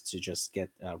nice to just get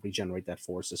regenerate that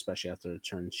force, especially after the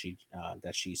turn she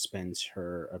spends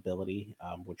her ability,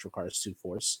 which requires 2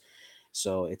 force.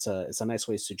 So it's a nice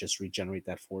way to just regenerate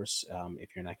that force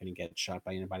if you're not going to get shot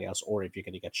by anybody else, or if you're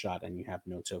going to get shot and you have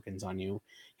no tokens on you,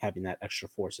 having that extra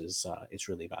force is it's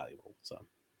really valuable. So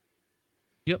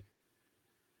Yep.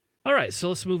 All right, so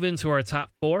let's move into our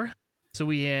top 4. So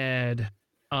we had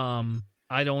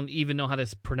I don't even know how to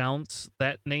pronounce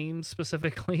that name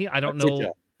specifically. I don't Matidja,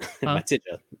 know. Huh?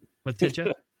 Matidja,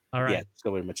 Matidja? All yeah, right. let's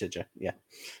go with Matidja. Yeah,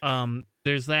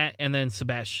 There's that, and then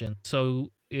Sebastian.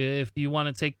 So if you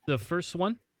want to take the first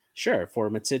one. sure. For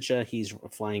Matidja, he's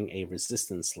flying a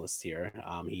resistance list here.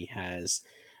 He has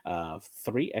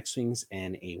 3 X-wings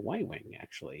and a Y-wing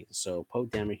actually. So Poe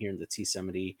Dameron here in the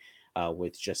T-70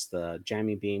 with just the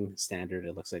jamming beam standard.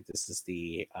 It looks like this is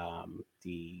the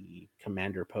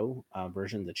Commander Poe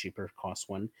version, the cheaper cost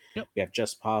one. Yep. We have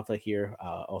just Pava here,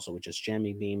 also with just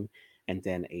jamming beam, and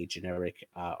then a generic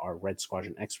our Red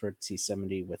Squadron Expert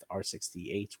T-70 with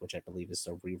R68, which I believe is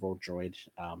the reroll droid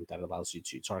that allows you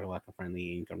to target lock a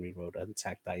friendly and gun reroll and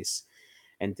attack dice.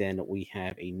 And then we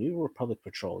have a New Republic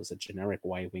Patrol. It's a generic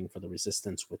Y-wing for the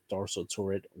Resistance with dorsal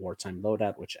turret, wartime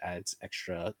loadout, which adds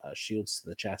extra shields to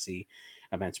the chassis,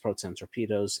 advanced proton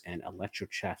torpedoes, and electric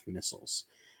chaff missiles.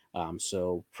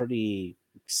 So pretty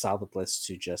solid list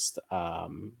to just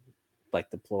like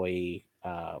deploy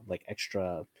like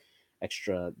extra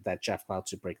that Jeff Cloud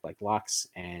to break like locks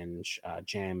and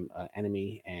jam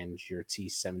enemy, and your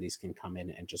T-70s can come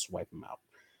in and just wipe them out.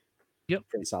 Yep.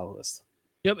 Pretty solid list.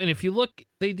 Yep, and if you look,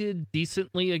 they did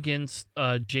decently against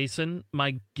Jason.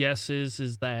 My guess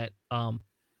is that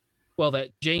well, that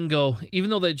Django,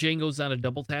 even though that Django's not a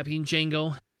double tapping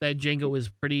Django, that Django is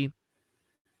pretty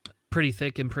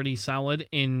thick and pretty solid.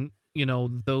 In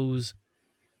those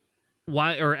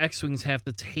Y or X-wings have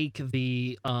to take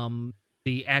the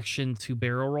action to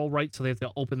barrel roll, right? So they have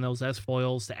to open those S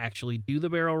foils to actually do the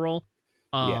barrel roll.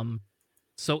 Yeah.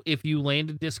 So if you land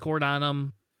a Discord on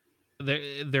them,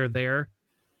 they're there.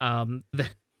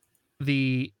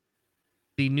 The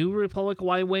New Republic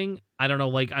Y-wing, I don't know,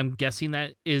 like I'm guessing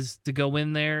that is to go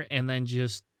in there and then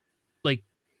just like,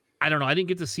 I don't know. I didn't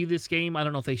get to see this game. I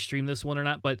don't know if they streamed this one or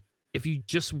not, but if you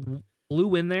just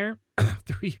flew in there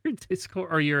through your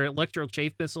Discord or your electro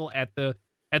chafe missile at the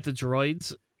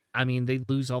droids, I mean, they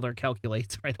lose all their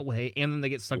calculates right away, and then they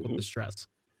get stuck with the stress.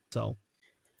 So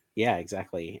yeah,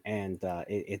 exactly, and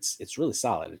it's really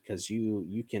solid because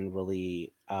you can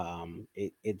really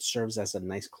it serves as a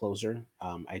nice closer.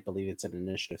 I believe it's an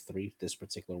initiative 3, this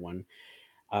particular one.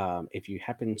 If you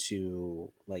happen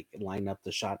to like line up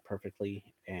the shot perfectly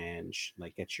and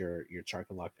like get your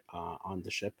target lock on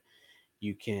the ship,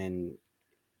 you can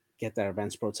get that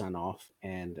advanced proton off,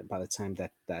 and by the time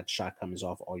that shot comes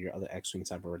off, all your other X-wings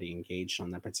have already engaged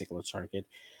on that particular target.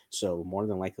 So more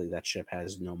than likely that ship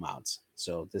has no mods.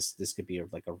 So this could be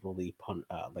like a really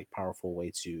like powerful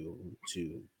way to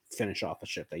finish off a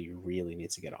ship that you really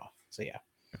need to get off. So yeah.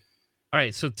 all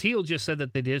right, so Teal just said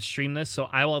that they did stream this, so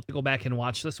I will have to go back and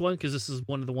watch this one because this is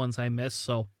one of the ones I missed.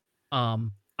 So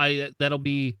that'll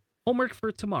be homework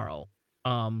for tomorrow.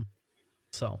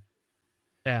 So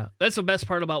yeah, that's the best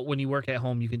part about when you work at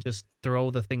home. You can just throw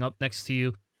the thing up next to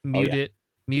you, mute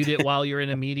it while you're in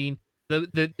a meeting.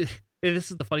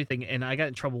 This is the funny thing, and I got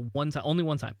in trouble only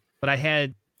one time, but I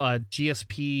had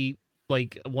GSP,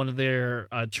 like one of their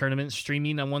tournaments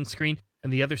streaming on one screen,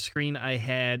 and the other screen I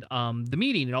had the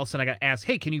meeting, and all of a sudden I got asked,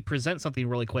 "Hey, can you present something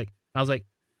really quick?" And I was like,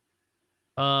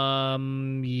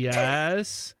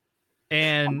 yes.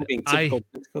 And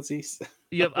difficulties.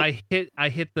 Yep, I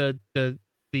hit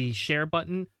the share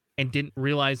button and didn't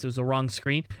realize it was the wrong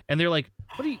screen. And they're like,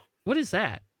 what is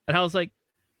that? And I was like,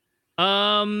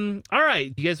 all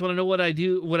right, you guys want to know what I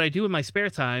do? What I do in my spare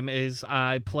time is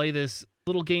I play this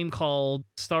little game called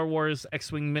Star Wars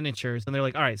X-Wing Miniatures. And they're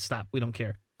like, all right, stop. We don't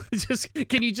care.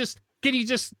 Can you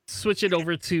just switch it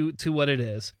over to what it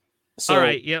is? So, all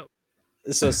right, yep.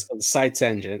 So side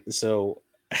tangent. So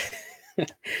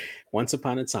once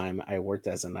upon a time, I worked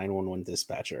as a 911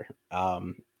 dispatcher.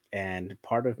 And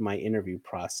part of my interview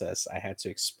process, I had to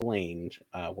explain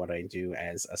what I do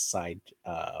as a side,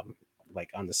 like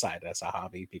on the side as a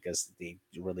hobby, because they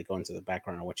really go into the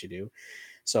background of what you do.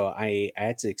 So I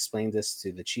had to explain this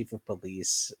to the chief of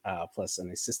police, plus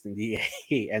an assistant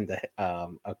DA, and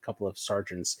a couple of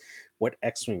sergeants, what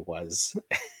X-Wing was.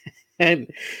 And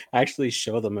actually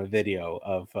show them a video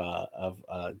of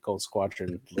Gold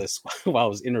Squadron list while I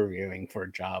was interviewing for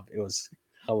a job. It was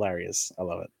hilarious. I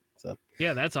love it. So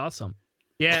yeah, that's awesome.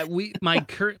 Yeah,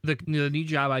 the new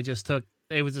job I just took,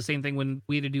 it was the same thing when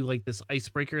we had to do like this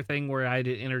icebreaker thing where I had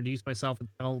to introduce myself and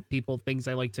tell people things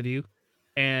I like to do.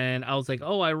 And I was like,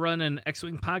 "Oh, I run an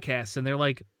X-Wing podcast," and they're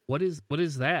like, "What is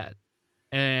that?"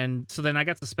 And so then I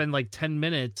got to spend like 10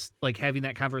 minutes like having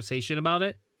that conversation about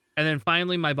it. And then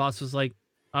finally my boss was like,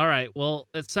 all right, well,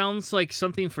 it sounds like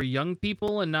something for young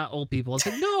people and not old people. I was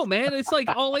like, no, man, it's like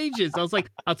all ages. I was like,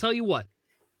 I'll tell you what.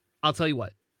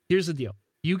 Here's the deal.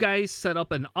 You guys set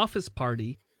up an office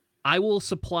party. I will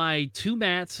supply 2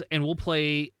 mats and we'll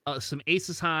play some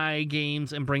Aces High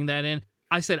games and bring that in.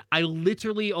 I said, I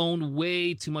literally own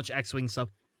way too much X-Wing stuff.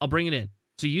 I'll bring it in.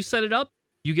 So you set it up.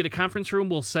 You get a conference room.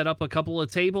 We'll set up a couple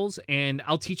of tables and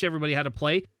I'll teach everybody how to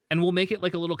play. And we'll make it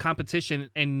like a little competition.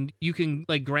 And you can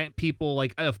like grant people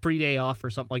like a free day off or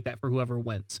something like that for whoever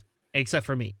wins, except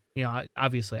for me. You know,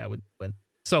 obviously I would win.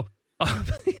 So I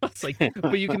was like,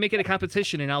 but you can make it a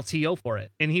competition and I'll TO for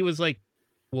it. And he was like,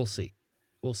 we'll see.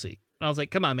 And I was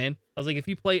like, come on, man. I was like, if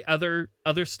you play other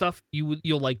stuff,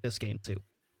 you'll like this game too.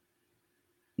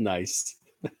 Nice.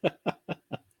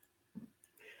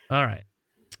 All right.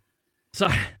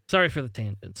 Sorry for the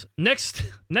tangents. Next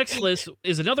list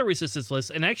is another resistance list,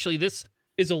 and actually this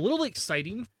is a little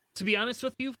exciting, to be honest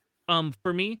with you.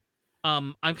 For me,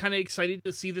 I'm kind of excited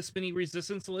to see this mini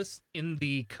resistance list in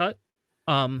the cut.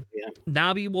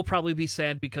 Nabi will probably be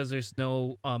sad because there's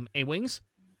no A-wings.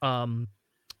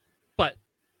 But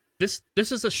this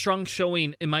is a strong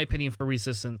showing, in my opinion, for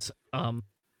resistance.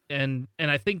 And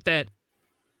I think that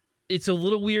it's a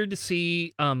little weird to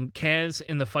see Kaz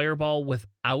in the Fireball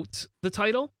without the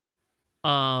title,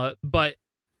 but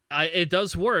it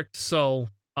does work. So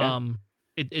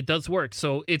it does work.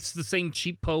 So it's the same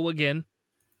cheap Poe again,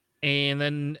 and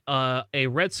then a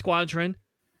Red Squadron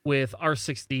with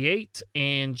R68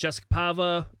 and Jessica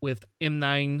Pava with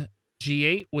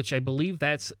M9G8, which I believe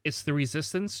it's the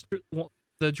Resistance,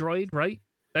 the droid, right?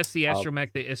 That's the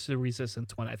astromech that is the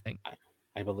Resistance one, I think.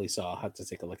 I believe so. I'll have to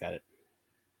take a look at it.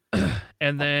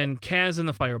 And then Kaz in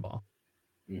the Fireball.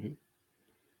 Mm-hmm.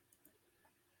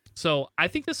 So I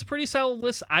think this is a pretty solid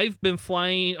list. I've been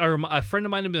flying, or a friend of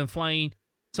mine have been flying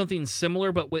something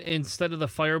similar, but instead of the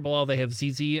Fireball, they have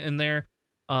ZZ in there,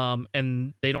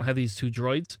 and they don't have these 2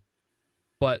 droids.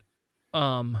 But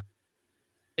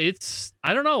it's,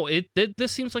 I don't know.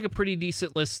 This seems like a pretty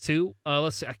decent list too.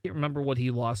 Let's see. I can't remember what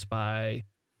he lost by.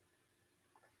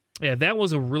 Yeah, that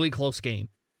was a really close game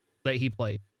that he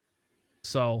played.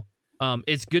 So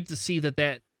it's good to see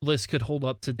that list could hold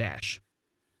up to Dash.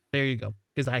 There you go.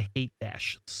 Because I hate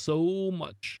Dash so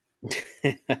much.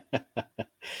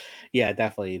 Yeah,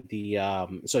 definitely.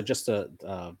 The so just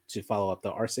to follow up,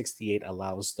 the R68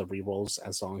 allows the rerolls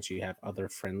as long as you have other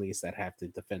friendlies that have the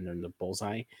defender in the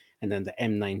bullseye, and then the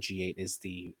M9G8 is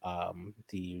the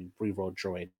reroll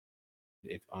droid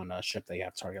if on a ship they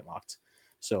have target locked.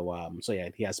 So yeah,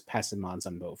 he has passive mods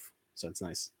on both, so it's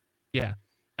nice. Yeah.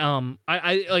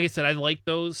 I like I said, I like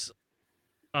those.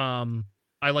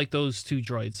 I like those 2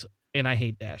 droids, and I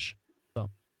hate Dash. So,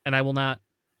 and I will not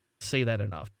say that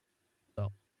enough.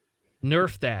 So,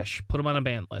 nerf Dash, put him on a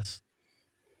ban list.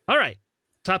 All right,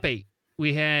 top 8.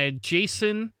 We had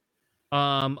Jason,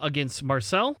 against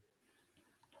Marcel.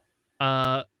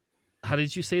 How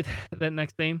did you say that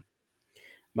next name?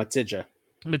 Matija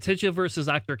versus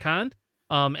Dr. Khan.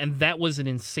 And that was an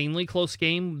insanely close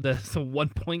game. That's a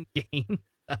 1-point game.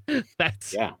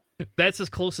 That's as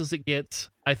close as it gets,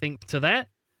 I think, to that.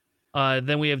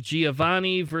 Then we have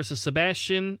Giovanni versus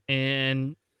Sebastian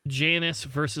and Janice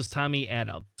versus Tommy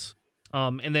Adams.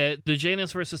 And the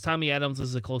Janice versus Tommy Adams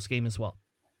is a close game as well.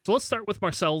 So let's start with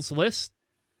Marcel's list.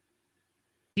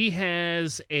 He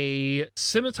has a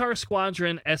Scimitar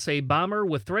Squadron SA bomber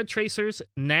with thread tracers,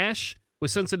 Nash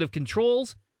with sensitive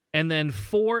controls, and then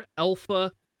 4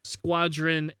 Alpha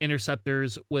Squadron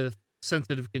interceptors with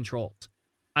sensitive controls.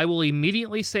 I will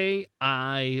immediately say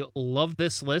I love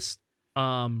this list.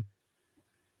 I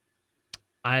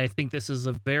think this is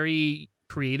a very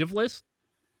creative list.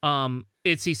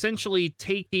 It's essentially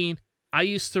taking, I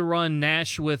used to run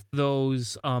Nash with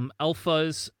those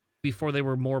alphas before they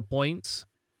were more points.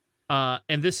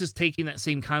 And this is taking that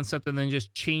same concept and then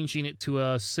just changing it to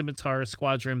a Scimitar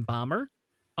Squadron bomber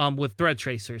with thread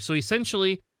tracers. So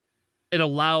essentially it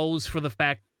allows for the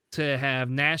fact to have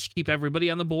Nash keep everybody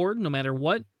on the board no matter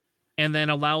what, and then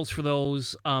allows for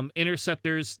those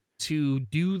interceptors to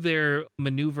do their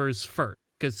maneuvers first,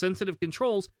 because sensitive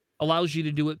controls allows you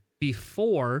to do it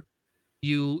before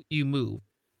you move.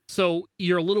 So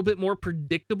you're a little bit more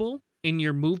predictable in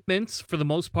your movements for the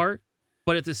most part,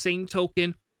 but at the same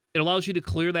token, it allows you to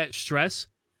clear that stress,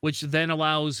 which then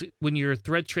allows when your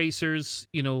thread tracers,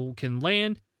 can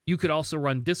land. You could also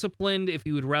run disciplined if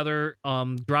you would rather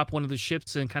drop one of the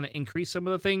ships and kind of increase some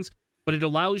of the things, but it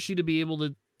allows you to be able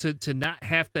to not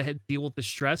have to deal with the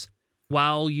stress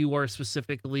while you are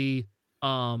specifically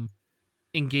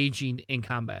engaging in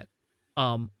combat.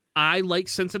 I like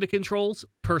sensitive controls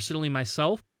personally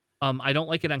myself. I don't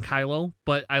like it on Kylo,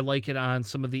 but I like it on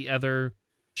some of the other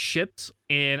ships,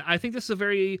 and I think this is a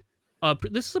very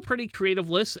this is a pretty creative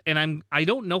list, and I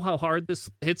don't know how hard this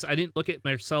hits. I didn't look at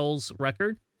Marcel's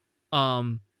record,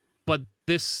 um, but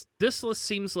this list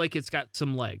seems like it's got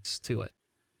some legs to it.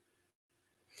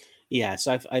 Yeah,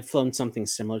 so I've flown something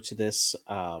similar to this.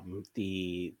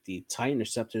 The TIE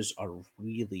interceptors are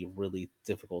really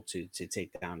difficult to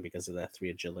take down because of that 3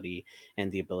 agility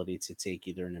and the ability to take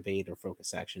either an evade or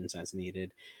focus actions as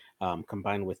needed,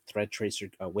 combined with thread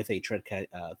tracer with a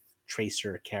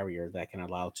tracer carrier that can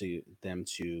allow to them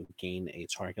to gain a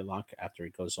target lock after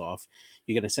it goes off.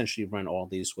 You can essentially run all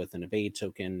these with an evade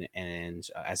token, and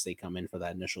as they come in for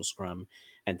that initial scrum,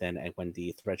 and then when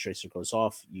the threat tracer goes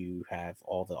off, you have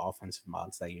all the offensive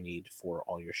mods that you need for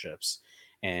all your ships.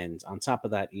 And on top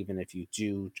of that, even if you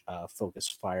do focus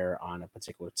fire on a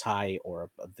particular tie or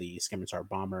the Scimitar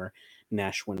bomber,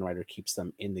 Nash Windrider keeps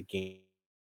them in the game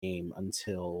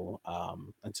until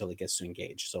it gets to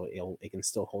engage. So it can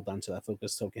still hold on to that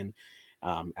focus token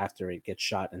after it gets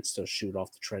shot and still shoot off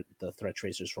the threat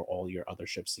tracers for all your other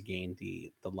ships to gain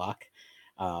the lock.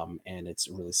 And it's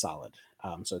really solid.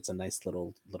 So it's a nice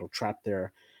little trap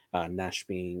there. Nash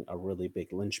being a really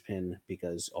big linchpin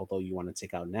because although you want to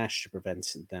take out Nash to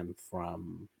prevent them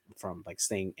from like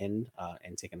staying in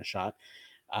and taking a shot,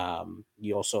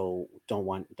 you also don't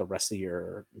want the rest of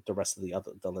the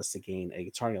list to gain a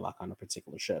target lock on a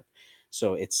particular ship.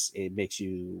 So it makes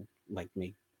you like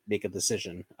make a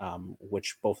decision,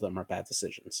 which both of them are bad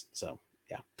decisions. So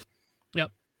yeah.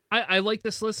 Yep. I like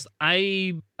this list.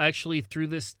 I actually threw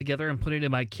this together and put it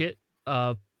in my kit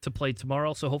to play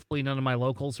tomorrow. So hopefully none of my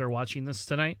locals are watching this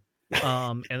tonight.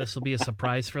 And this will be a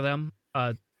surprise for them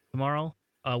tomorrow.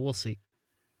 We'll see.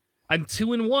 I'm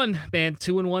 2-1, man.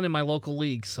 2-1 in my local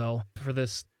league. So for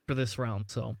this round.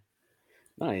 So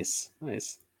Nice.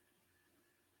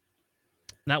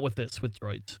 not with this, with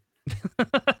droids.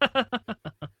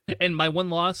 And my one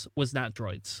loss was not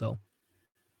droids. So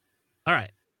all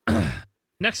right.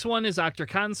 Next one is Dr.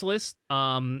 Khan's list.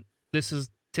 This is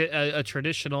a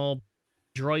traditional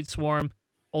droid swarm.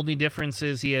 Only difference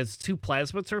is he has 2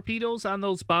 plasma torpedoes on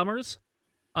those bombers,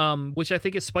 which I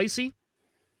think is spicy.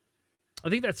 I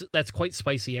think that's quite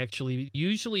spicy, actually.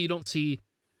 Usually, you don't see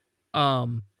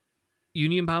um,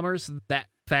 Union bombers that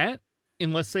fat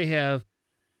unless they have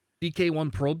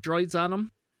DK1 probe droids on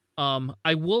them.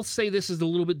 I will say this is a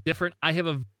little bit different. I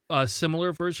have a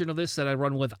similar version of this that I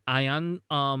run with ion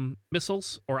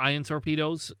missiles or ion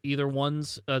torpedoes, either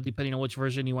ones, depending on which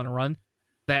version you want to run,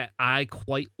 that I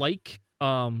quite like.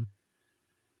 And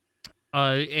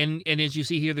as you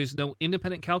see here, there's no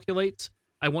independent calculates.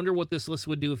 I wonder what this list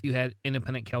would do if you had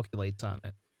independent calculates on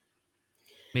it.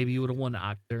 Maybe you would have won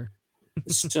Octor.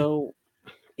 So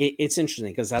it's interesting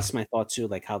because that's my thought too,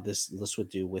 like how this list would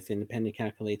do with independent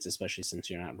calculates, especially since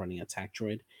you're not running attack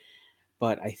droid.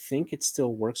 But I think it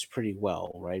still works pretty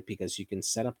well, right? Because you can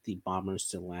set up the bombers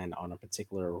to land on a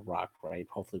particular rock, right?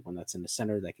 Hopefully, one that's in the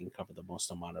center that can cover the most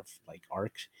amount of like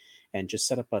arc, and just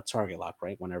set up a target lock,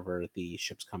 right? Whenever the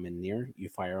ships come in near, you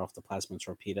fire off the plasma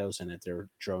torpedoes, and if there are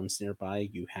drones nearby,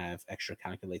 you have extra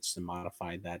calculates to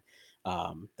modify that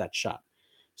shot.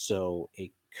 So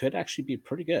it could actually be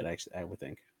pretty good. Actually, I would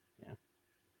think. Yeah.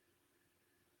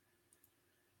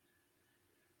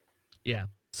 Yeah.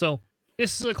 So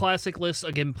this is a classic list.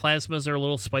 Again, plasmas are a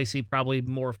little spicy, probably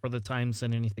more for the times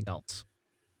than anything else.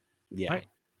 All Yeah. right.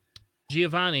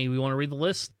 Giovanni, we want to read the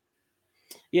list?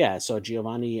 Yeah, so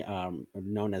Giovanni,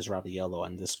 known as Rabiello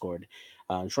on Discord,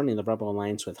 is running the Rebel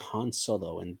Alliance with Han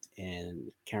Solo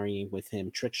and carrying with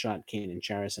him Trickshot, Kanan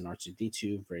Jarrus, and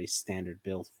R2D2. Very standard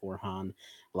build for Han.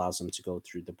 Allows him to go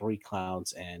through debris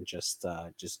clouds and just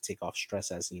take off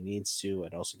stress as he needs to.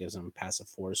 It also gives him passive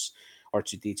force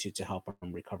R2D2 to help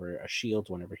him recover a shield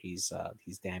whenever he's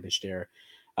damaged there.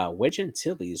 Wedge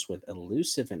Antilles with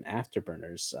elusive and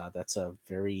afterburners. That's a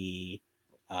very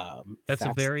That's a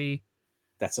fast. very,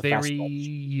 That's a very fast wedge.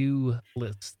 you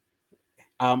list.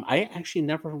 I've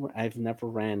never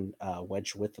ran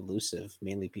wedge with elusive,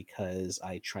 mainly because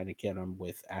I try to get them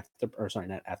with not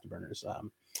afterburners.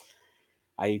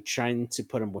 I trying to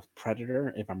put him with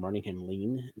predator if I'm running him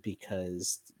lean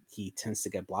because he tends to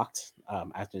get blocked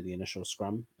after the initial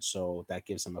scrum, so that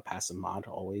gives him a passive mod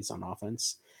always on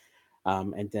offense.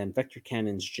 And then Vector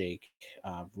Cannon's Jake,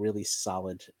 really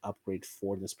solid upgrade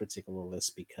for this particular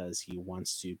list because he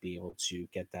wants to be able to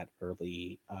get that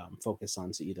early focus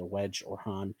onto either Wedge or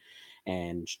Han,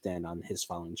 and then on his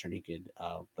following turn he could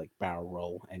like barrel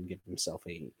roll and give himself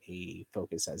a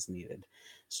focus as needed.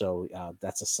 So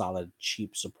that's a solid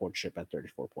cheap support ship at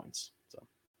 34 points. So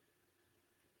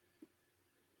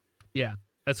Yeah,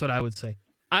 that's what I would say.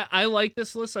 I like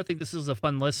this list. I think this is a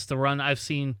fun list to run.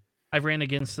 I've ran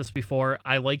against this before.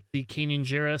 I like the Kanan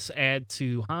Jarrus add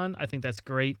to Han. I think that's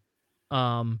great.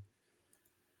 Um,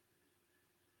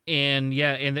 and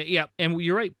yeah, and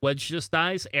you're right. Wedge just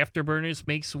dies. Afterburners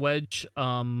makes Wedge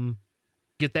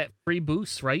get that free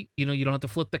boost, right? You know, you don't have to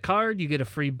flip the card. You get a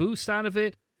free boost out of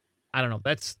it. I don't know.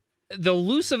 That's the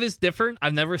elusive is different.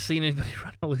 I've never seen anybody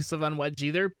run elusive on Wedge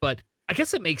either, but I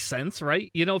guess it makes sense, right?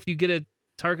 You know, if you get a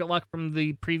target lock from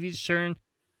the previous turn,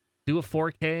 do a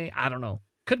 4K. I don't know.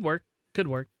 Could work. Could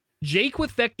work. Jake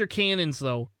with Vector Cannons,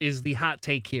 though, is the hot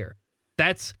take here.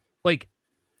 That's like,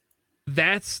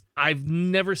 I've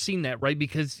never seen that, right?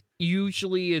 Because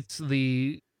usually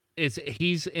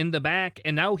he's in the back,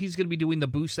 and now he's going to be doing the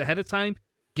boost ahead of time,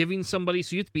 giving somebody,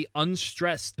 so you have to be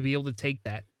unstressed to be able to take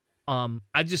that.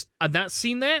 I've not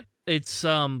seen that. It's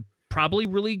probably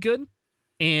really good,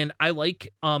 and I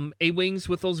like A-Wings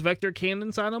with those Vector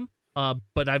Cannons on them.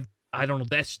 But I don't know.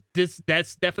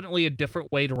 That's definitely a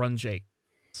different way to run Jake.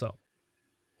 So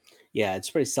Yeah, it's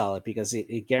pretty solid because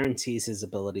it guarantees his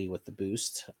ability with the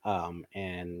boost,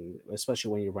 and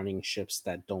especially when you're running ships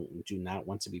that do not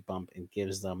want to be bumped, and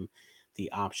gives them the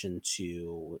option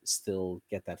to still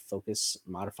get that focus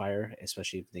modifier,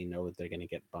 especially if they know they're going to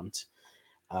get bumped,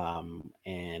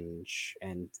 and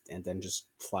then just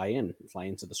fly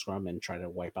into the scrum and try to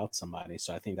wipe out somebody.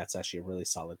 So I think that's actually a really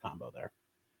solid combo there.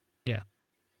 yeah.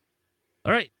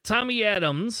 All right, Tommy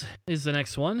Adams is the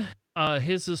next one.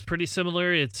 His is pretty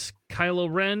similar. It's Kylo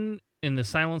Ren in the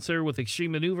silencer with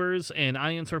extreme maneuvers and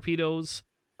ion torpedoes.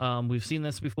 We've seen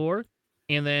this before.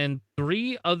 And then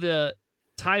 3 of the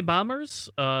TIE bombers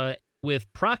with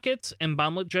Prockets and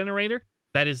bomblet generator.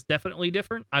 That is definitely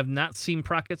different. I've not seen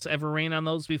Prockets ever ran on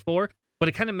those before, but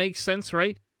it kind of makes sense,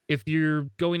 right? If you're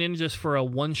going in just for a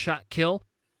one-shot kill,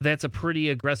 that's a pretty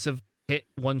aggressive hit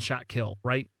one-shot kill,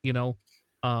 right? You know,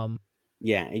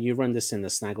 Yeah, and you run this in the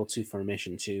Snaggletooth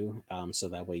formation too, so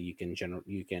that way you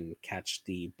can catch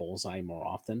the bullseye more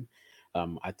often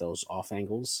at those off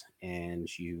angles, and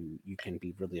you can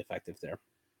be really effective there.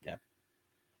 Yeah.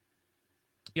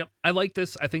 Yep, I like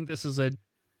this. I think this is a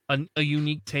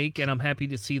unique take, and I'm happy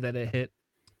to see that it hit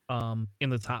in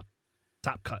the top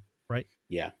cut, right?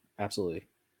 Yeah, absolutely.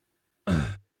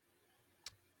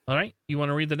 All right, you want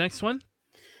to read the next one?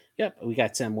 Yep, we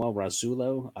got Samuel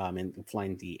Razzulo and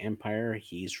flying the Empire.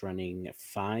 He's running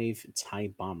 5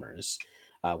 TIE bombers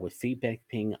with feedback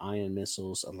ping, ion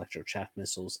missiles, electro chaff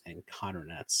missiles, and counter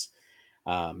nets.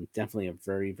 Definitely a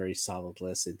very, very solid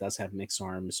list. It does have mixed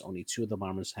arms. Only 2 of the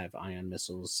bombers have ion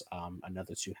missiles.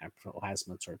 Another 2 have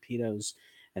plasma torpedoes.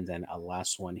 And then a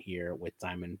last one here with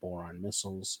diamond boron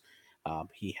missiles.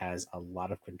 He has a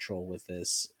lot of control with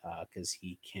this because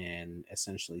he can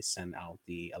essentially send out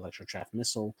the electrochaff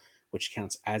missile, which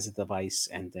counts as a device,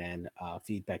 and then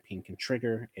feedback ping can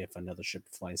trigger if another ship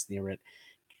flies near it,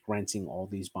 granting all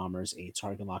these bombers a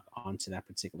target lock onto that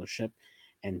particular ship,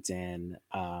 and then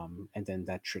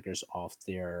that triggers off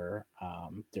their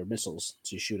missiles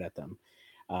to shoot at them.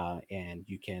 And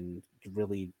you can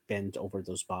really bend over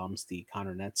those bombs, the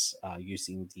counter nets,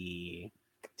 using the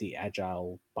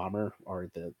agile bomber or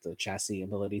the chassis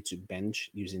ability to bend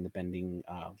using the bending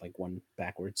like one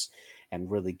backwards,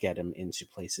 and really get him into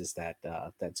places that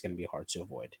that's going to be hard to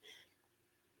avoid.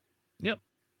 Yep,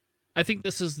 I think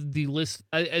this is the list.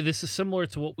 This is similar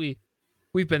to what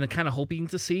we've been kind of hoping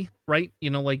to see, right? You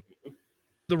know, like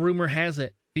the rumor has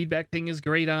it, feedback ping is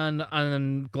great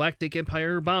on Galactic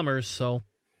Empire bombers. So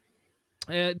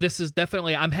this is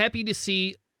definitely. I'm happy to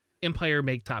see Empire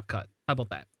make top cut. How about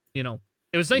that? You know,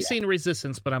 it was nice seeing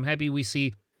Resistance, but I'm happy we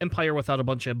see Empire without a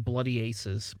bunch of bloody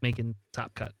aces making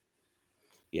top cut.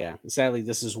 Yeah, sadly,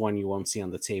 this is one you won't see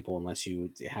on the table unless you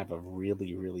have a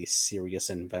really, really serious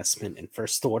investment in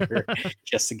First Order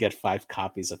just to get 5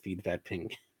 copies of feedback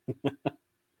ping.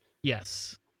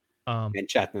 Yes. And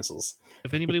chat missiles.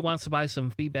 If anybody wants to buy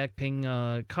some feedback ping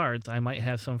cards, I might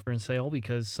have some for sale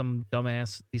because some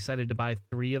dumbass decided to buy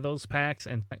 3 of those packs,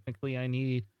 and technically I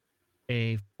need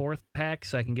a 4th pack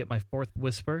so I can get my 4th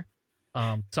Whisper.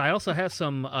 So I also have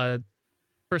some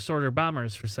First Order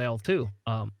bombers for sale too,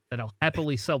 that I'll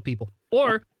happily sell people.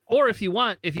 Or if you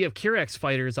want, if you have Kirax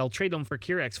fighters, I'll trade them for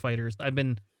Kirax fighters. I've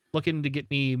been looking to get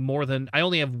me more than, I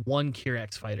only have 1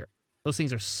 Kirax fighter. Those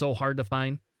things are so hard to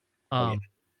find.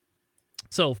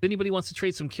 So if anybody wants to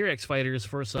trade some Kirax fighters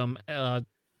for some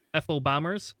FO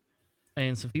bombers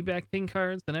and some feedback ping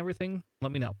cards and everything,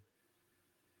 let me know.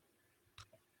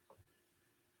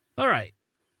 All right.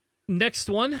 Next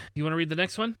one. You want to read the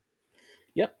next one?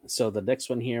 Yep. So the next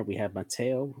one here we have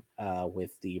Mateo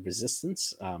with the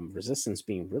Resistance. Resistance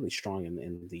being really strong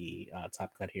in the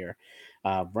top cut here.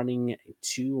 Running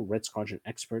two Red Squadron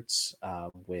experts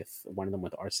with one of them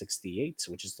with R68,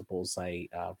 which is the Bullseye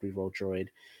reroll droid.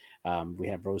 We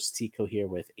have Rose Tico here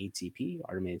with ATP,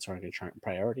 Automated Target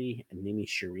Priority, and Nimi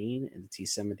Shireen in the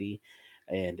T-70,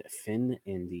 and Finn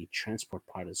in the Transport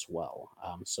Pod as well.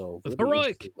 So With really heroic,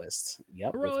 interesting list.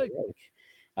 Yep, with heroic.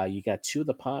 Heroic. You got two of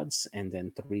the pods and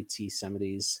then three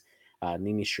T-70s.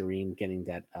 Nimi Shireen getting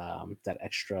that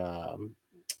extra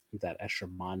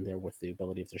mod there with the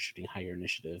ability if they're shooting higher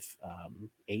initiative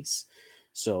ace.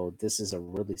 So this is a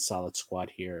really solid squad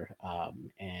here,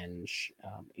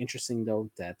 interesting though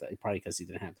that probably because he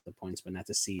didn't have the points, but not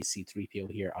to see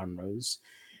C3PO here on Rose.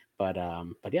 But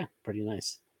yeah, pretty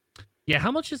nice. Yeah,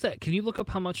 how much is that? Can you look up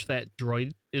how much that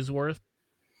droid is worth?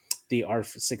 The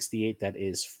R68 that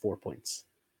is 4 points.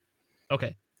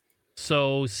 Okay,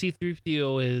 so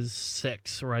C3PO is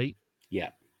 6, right?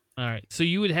 Yeah. All right, so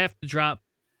you would have to drop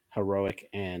Heroic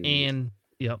and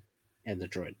yep, and the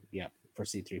droid, yeah, for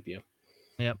C3PO.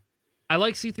 yep. I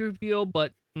like C3PO,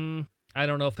 but I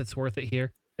don't know if it's worth it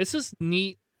here. This is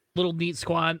neat, little neat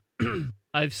squad.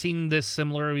 I've seen this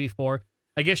similar before.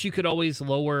 I guess you could always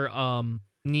lower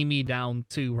Nimi down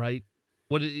too, right?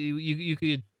 What you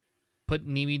could put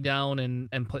Nimi down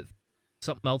and put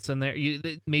something else in there.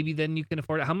 Maybe then you can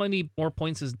afford it. How many more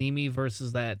points is Nimi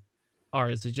versus that R?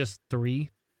 Is it just 3? Is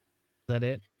that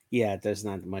it? Yeah, there's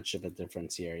not much of a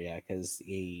difference here. Yeah, because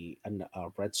a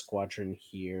Red Squadron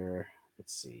here.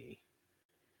 Let's see.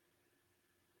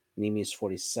 Nimi is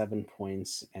 47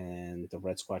 points, and the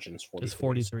Red Squadron is 43. It's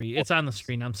 43. It's on the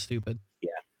screen. I'm stupid.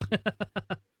 Yeah.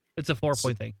 It's a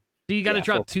 4-point thing. So you got to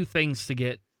drop 2 things to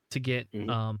get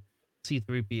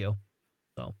C3PO.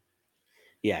 So.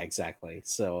 Yeah, exactly.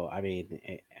 So I mean,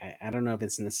 I don't know if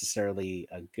it's necessarily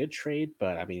a good trade,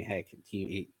 but I mean, heck,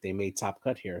 they made top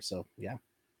cut here, so yeah.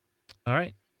 All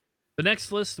right. The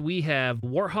next list we have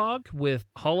Warthog with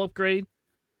hull upgrade,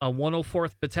 a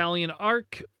 104th Battalion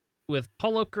ARC with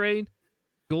hull upgrade,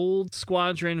 Gold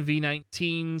Squadron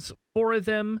V19s, 4 of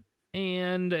them,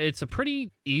 and it's a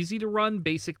pretty easy to run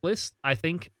basic list, I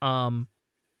think.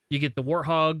 You get the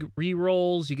Warthog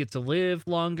rerolls, you get to live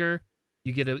longer,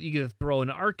 you get to throw an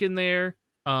ARC in there.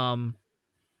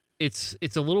 It's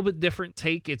a little bit different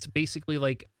take. It's basically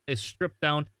like a stripped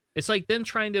down. It's like them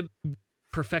trying to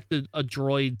perfect a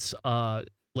droid's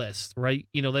list, right?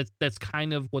 You know, that's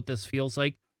kind of what this feels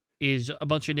like, is a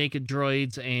bunch of naked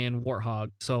droids and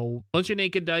Warthog. So bunch of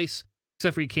naked dice,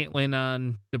 except for you can't land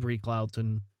on debris clouds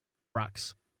and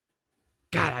rocks.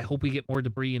 God, I hope we get more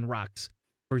debris and rocks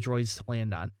for droids to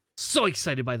land on. So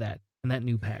excited by that and that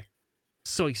new pack.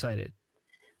 So excited.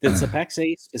 Does the pack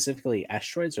say specifically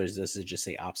asteroids, or does it just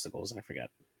say obstacles? I forgot.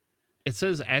 It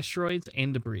says asteroids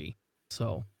and debris.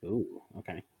 So, ooh,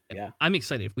 okay, yeah, I'm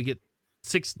excited. If we get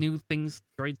 6 new things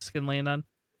droids can land on,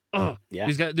 oh yeah,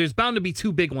 there's bound to be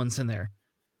 2 big ones in there.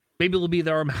 Maybe it'll be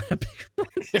the Armada big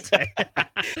ones.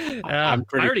 I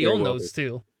already own those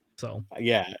too. So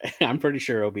yeah, I'm pretty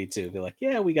sure it'll be too. Be like,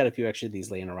 yeah, we got a few extra of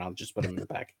these laying around. Just put them in the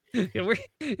pack. Yeah,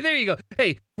 there you go.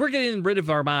 Hey, we're getting rid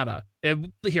of Armada.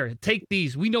 Here, take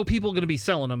these. We know people are going to be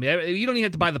selling them. You don't even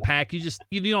have to buy the pack. You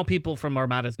know people from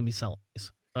Armada is going to be selling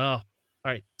these. Oh, all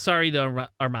right. Sorry to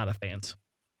Armada fans.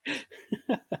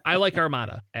 I like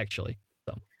Armada actually.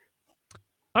 So,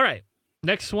 all right.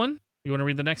 Next one. You want to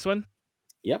read the next one?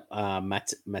 Yep,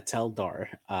 Mattel Dar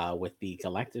with the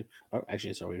Galactic. Oh,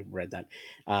 actually, sorry, we read that.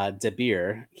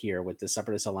 Dabir here with the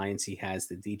Separatist Alliance. He has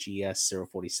the DGS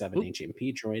 047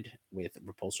 HMP droid with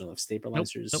repulsor of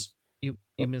stabilizers. Nope.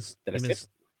 You missed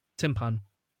Timpan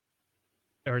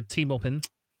or T-Mopin.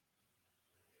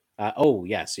 Oh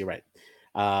yes, you're right.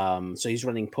 So he's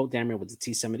running Poe Dameron with the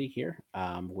T-70 here,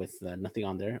 with nothing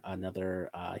on there. Another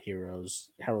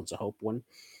Heralds of Hope one.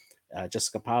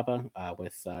 Jessica Pava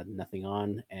with nothing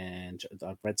on, and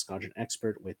the Red Squadron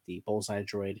Expert with the Bullseye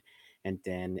droid, and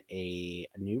then a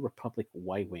New Republic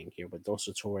Y-Wing here with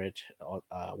dorsal turret,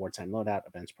 wartime loadout,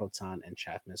 advanced proton, and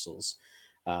chaff missiles.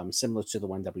 Similar to the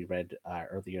one that we read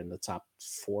earlier in the top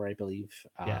 4, I believe.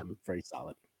 Very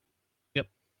solid. Yep.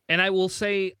 And I will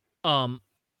say,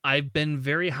 I've been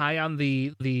very high on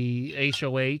the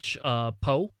HOH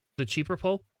Poe, the cheaper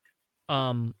Poe.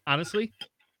 Honestly,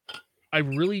 I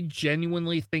really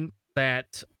genuinely think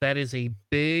that is a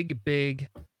big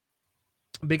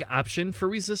option for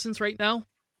Resistance right now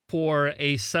for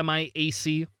a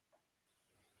semi-AC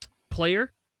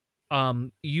player.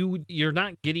 You're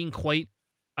not getting quite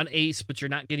an ace, but you're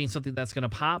not getting something that's going to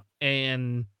pop.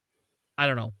 And I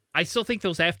don't know. I still think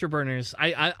those afterburners.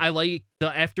 I like the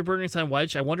afterburners on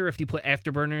Wedge. I wonder if you put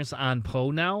afterburners on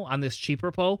Poe now on this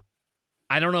cheaper Poe.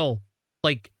 I don't know.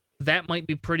 Like that might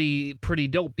be pretty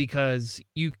dope because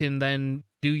you can then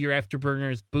do your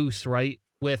afterburners boost right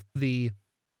with the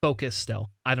focus still.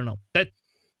 I don't know. That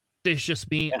is just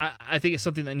me. Yeah, I think it's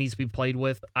something that needs to be played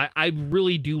with. I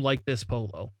really do like this Poe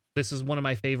though. This is one of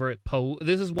my favorite Poe.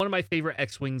 This is one of my favorite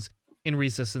X-wings in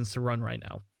Resistance to run right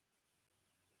now.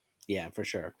 yeah, for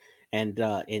sure. And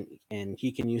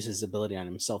he can use his ability on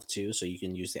himself too. So you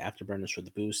can use the afterburners for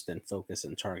the boost and focus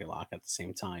and target lock at the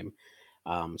same time.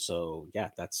 So yeah,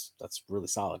 that's really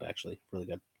solid actually. Really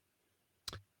good.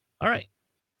 All right.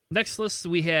 Next list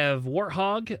we have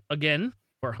Warthog again.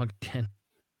 Warthog again.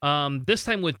 This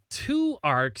time with 2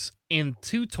 arcs and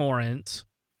 2 torrents,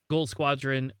 Gold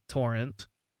Squadron torrent.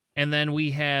 And then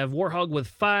we have Warthog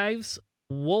with 5s,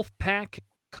 Wolfpack,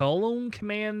 Cologne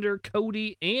Commander,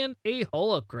 Cody, and a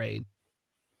hull upgrade.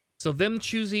 So them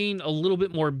choosing a little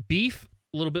bit more beef,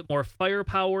 a little bit more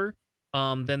firepower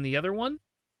than the other one.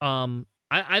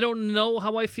 I don't know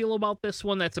how I feel about this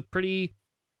one. That's a pretty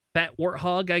fat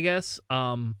Warthog, I guess.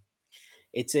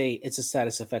 It's a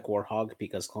status effect Warhog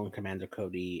because Clone Commander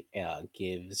Cody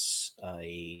gives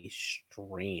a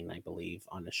strain, I believe,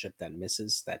 on a ship that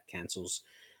misses that cancels,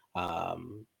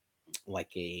 um,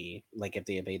 like if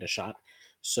they evade a shot.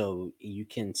 So you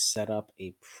can set up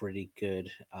a pretty good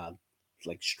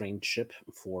like strained ship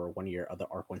for one of your other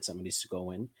arc when somebody needs to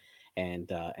go in. And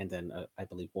then I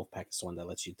believe Wolfpack is the one that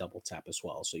lets you double tap as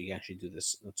well. So you actually do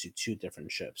this to 2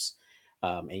 different ships,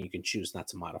 and you can choose not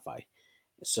to modify.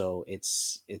 So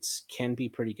it's can be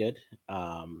pretty good,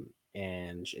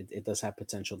 and it does have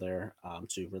potential there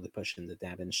to really push in the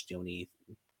damage. The only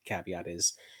caveat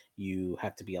is you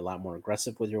have to be a lot more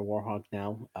aggressive with your Warhawk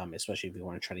now, especially if you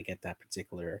want to try to get that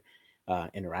particular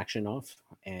interaction off,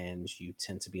 and you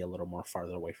tend to be a little more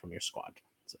farther away from your squad.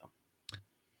 So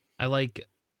I like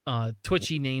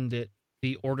Twitchy named it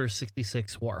the Order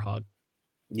 66 Warthog.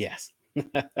 yes.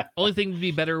 Only thing would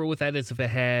be better with that is if it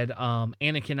had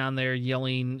Anakin on there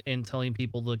yelling and telling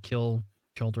people to kill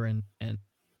children and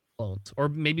clones. Or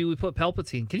maybe we put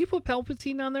Palpatine. Can you put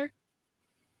Palpatine on there?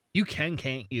 You can,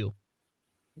 can't you?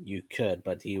 You could,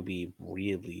 but he'll be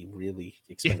really, really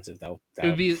Yeah. expensive though.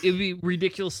 It'd be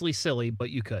ridiculously silly, but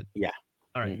you could. Yeah.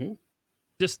 All right. Hmm.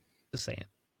 Just saying.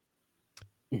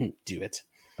 Do it.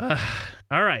 All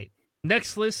right.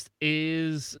 Next list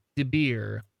is De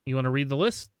Beer. You want to read the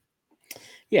list?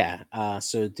 Yeah,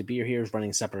 so De Beer here is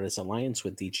running Separatist Alliance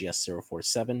with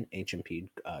DGS-047, HMP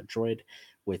droid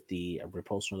with the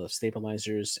repulsor of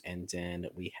stabilizers, and then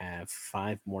we have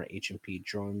 5 more HMP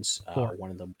drones. 4.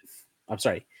 One of them, I'm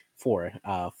sorry, 4,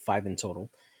 5 in total.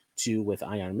 2 with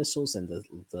ion missiles and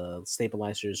the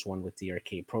stabilizers, 1 with the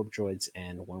arcade probe droids,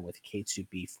 and 1 with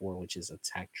K2B4, which is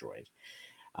attack droid.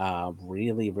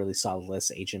 Really solid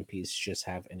list. HMPs just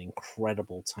have an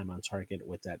incredible time on target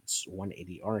with that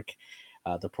 180 arc.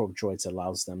 The probe droids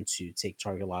allows them to take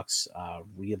target locks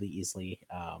really easily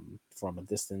from a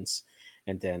distance,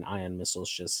 and then ion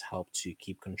missiles just help to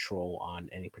keep control on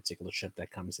any particular ship that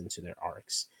comes into their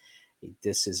arcs.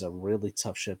 This is a really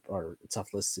tough ship or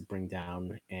tough list to bring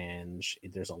down, and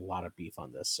there's a lot of beef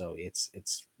on this, so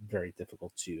it's very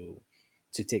difficult to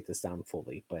take this down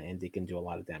fully. But and they can do a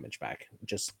lot of damage back,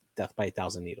 just death by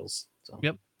 1,000 needles. So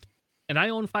Yep. And I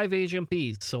own 5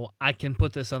 HMPs, so I can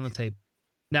put this on the table.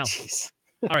 Now, jeez.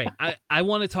 all right, I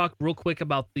want to talk real quick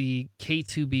about the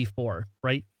K2B4,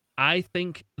 right? I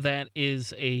think that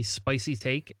is a spicy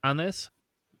take on this.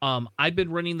 I've been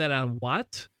running that on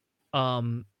Watt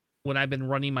when I've been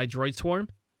running my Droid Swarm.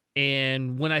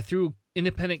 And when I threw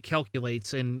independent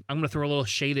calculates, and I'm going to throw a little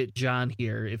shade at John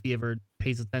here if he ever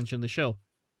pays attention to the show.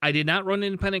 I did not run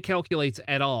independent calculates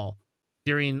at all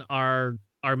during our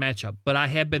matchup, but I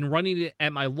have been running it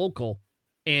at my local.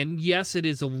 And yes, it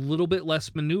is a little bit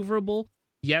less maneuverable.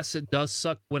 Yes, it does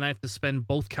suck when I have to spend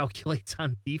both calculates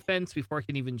on defense before I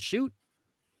can even shoot.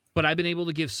 But I've been able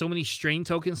to give so many strain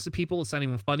tokens to people, it's not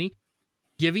even funny.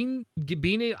 Being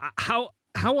a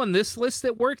how on this list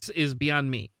it works is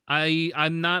beyond me.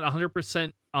 I'm not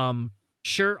 100%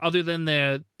 sure, other than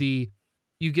the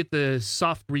you get the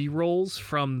soft re-rolls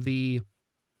from the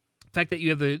fact that you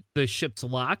have the ships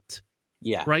locked,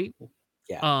 Yeah. right?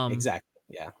 Yeah, exactly.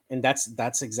 Yeah, and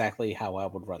that's exactly how I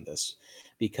would run this,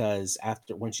 because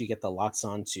after once you get the locks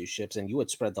onto ships, and you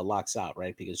would spread the locks out,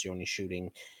 right? Because you're only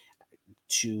shooting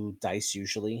 2 dice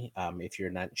usually, if you're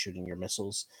not shooting your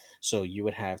missiles. So you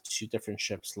would have 2 different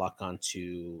ships lock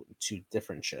onto 2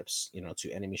 different ships, 2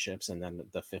 enemy ships, and then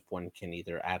the 5th one can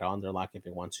either add on their lock if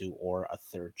they want to, or a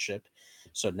 3rd ship.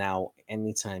 So now,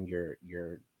 anytime you're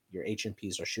your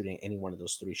HMPs are shooting any one of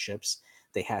those three ships,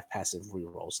 they have passive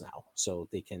rerolls now, so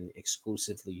they can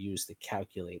exclusively use the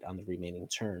calculate on the remaining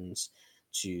turns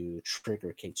to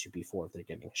trigger K2B4 if they're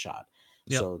getting a shot.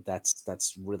 Yep. So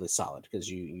that's really solid because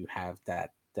you have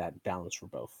that balance for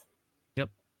both. Yep.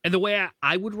 And the way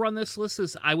I would run this list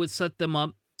is I would set them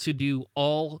up to do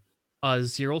all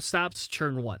 0 stops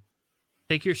turn 1.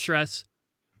 Take your stress,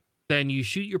 then you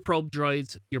shoot your probe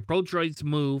droids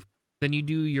move, then you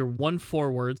do your 1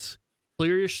 forwards,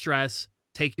 clear your stress,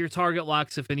 take your target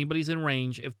locks if anybody's in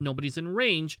range. If nobody's in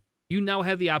range, you now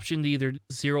have the option to either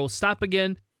 0 stop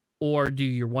again or do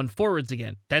your 1 forwards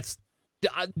again. That's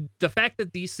the fact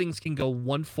that these things can go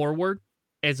 1 forward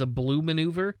as a blue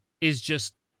maneuver is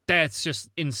just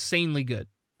insanely good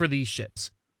for these ships.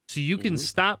 So you can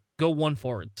stop, go 1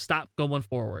 forward, stop, go 1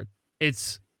 forward.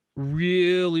 It's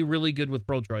really, really good with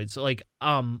pro droids. Like,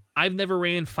 I've never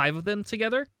ran 5 of them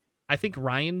together. I think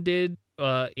Ryan did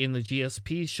in the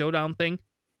GSP showdown thing.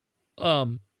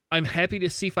 I'm happy to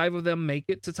see 5 of them make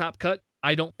it to Top Cut.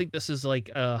 I don't think this is like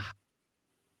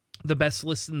the best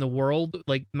list in the world,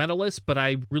 like meta list, but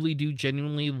I really do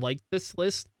genuinely like this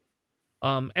list.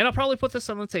 And I'll probably put this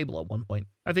on the table at one point.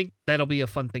 I think that'll be a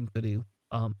fun thing to do.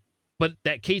 But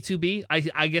that K2B,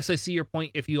 I guess I see your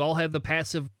point. If you all have the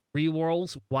passive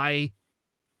rerolls, why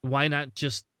not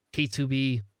just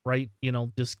K2B, right? You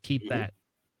know, just keep that.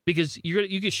 Because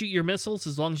you can shoot your missiles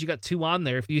as long as you got 2 on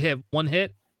there. If you have 1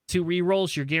 hit, 2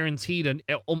 rerolls, you're guaranteed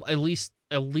at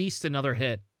least another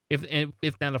hit,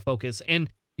 if not a focus. And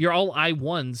you're all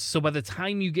I1s, so by the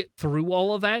time you get through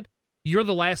all of that, you're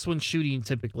the last one shooting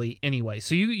typically anyway.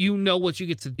 So you know what you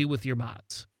get to do with your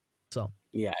mods. So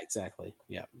yeah, exactly.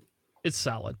 Yeah, it's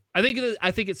solid. I think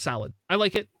it's solid. I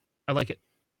like it.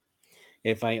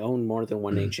 If I own more than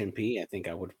 1 HMP, I think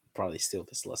I would probably steal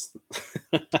this list.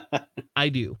 I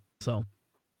do. So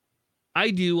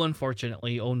I do,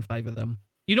 unfortunately, own 5 of them.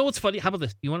 You know what's funny? How about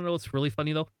this? You want to know what's really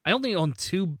funny, though? I only own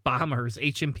 2 bombers, or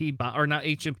not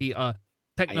HMP,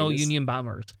 Techno Union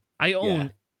bombers. I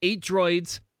own 8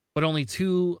 droids, but only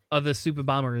 2 of the stupid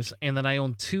bombers. And then I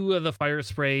own 2 of the fire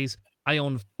sprays. I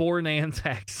own 4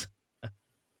 Nantex.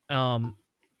 And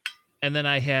then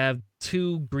I have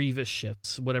 2 Grievous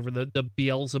ships, whatever, the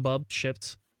Beelzebub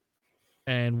ships.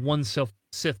 And 1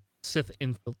 Sith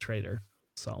infiltrator.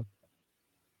 So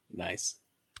nice.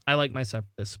 I like myself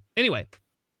this. Anyway,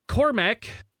 Cormac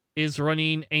is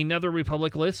running another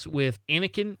Republic list with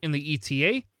Anakin in the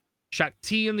ETA, Shaak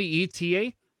Ti in the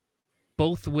ETA,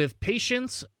 both with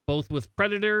Patience, both with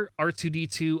Predator,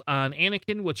 R2-D2 on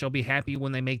Anakin, which I'll be happy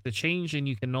when they make the change and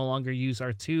you can no longer use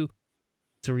R2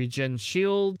 to regen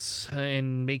shields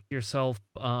and make yourself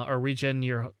or regen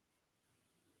your.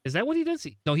 Is that what he does?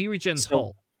 No, he regens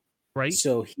hull, right?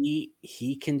 So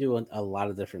he can do a lot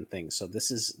of different things. So this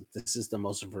is the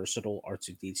most versatile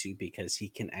R2-D2 because he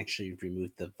can actually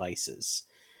remove devices.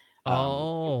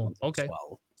 Okay. As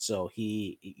well. So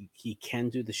he can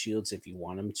do the shields if you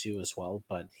want him to as well,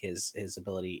 but his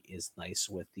ability is nice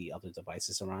with the other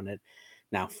devices around it.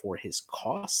 Now for his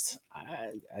cost,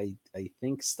 I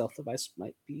think stealth device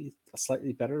might be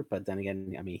slightly better, but then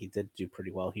again, I mean he did do pretty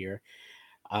well here.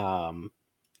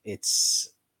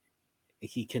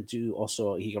 He can do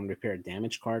also, he can repair a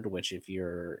damage card, which if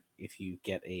you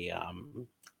get a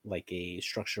like a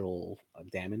structural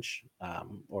damage,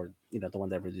 or the one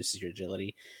that reduces your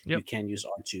agility, you can use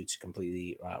R2 to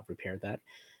completely repair that.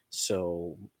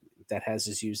 So that has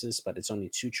its uses, but it's only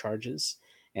 2 charges,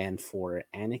 and for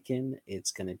Anakin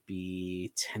it's going to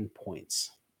be 10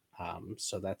 points.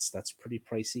 So that's pretty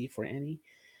pricey for Annie,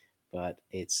 but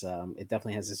it's it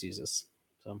definitely has its uses.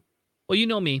 So. Well, you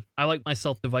know me. I like my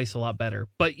self device a lot better.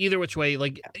 But either which way,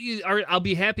 like, I'll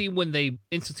be happy when they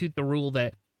institute the rule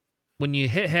that when you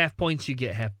hit half points, you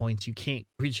get half points. You can't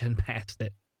regen past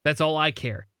it. That's all I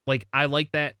care. Like, I like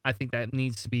that. I think that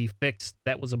needs to be fixed.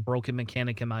 That was a broken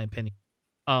mechanic, in my opinion.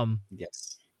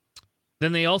 Yes.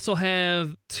 Then they also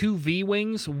have 2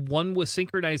 V-Wings, one with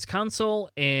synchronized console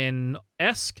and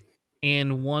ESC,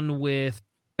 and one with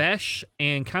Besh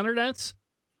and Counternets,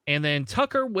 and then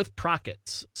Tucker with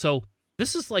Prockets. So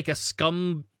this is like a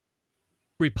scum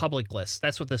Republic list.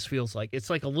 That's what this feels like. It's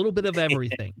like a little bit of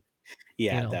everything.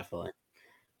 Yeah, definitely.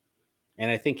 And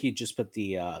I think he just put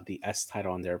the S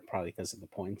title on there probably because of the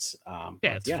points.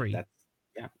 It's free.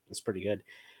 It's pretty good.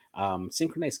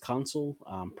 Synchronized console,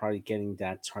 probably getting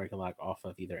that target lock off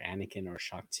of either Anakin or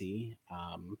Shaak Ti.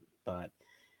 But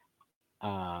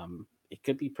it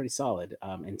could be pretty solid.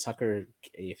 And Tucker,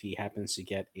 if he happens to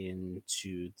get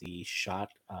into the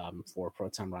shot for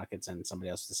proton rockets and somebody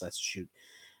else decides to shoot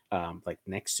like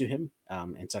next to him,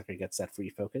 and Tucker gets that free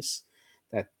focus,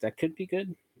 that could be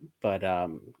good. But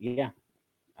yeah,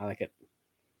 I like it.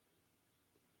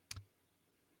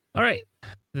 All right.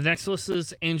 The next list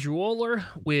is Andrew Oler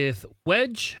with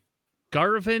Wedge,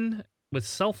 Garvin with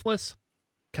Selfless,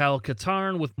 Kyle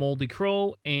Katarn with Moldy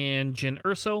Crow, and Jin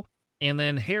Urso, and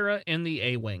then Hera in the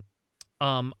A Wing.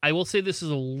 I will say this is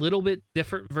a little bit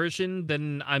different version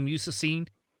than I'm used to seeing.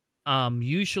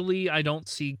 Usually I don't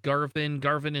see Garvin.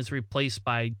 Garvin is replaced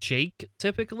by Jake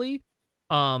typically.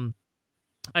 Um,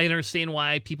 I understand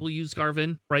why people use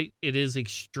Garvin, right? It is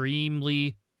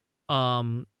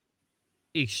um,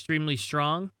 extremely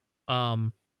strong.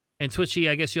 Um, and Twitchy,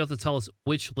 I guess you have to tell us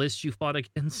which list you fought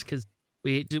against because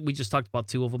we just talked about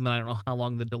two of them, and I don't know how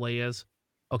long the delay is.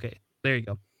 Okay, there you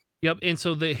go. Yep, and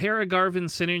so the Hera Garvin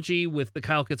synergy with the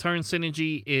Kyle Katarn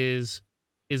synergy is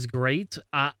great.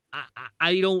 I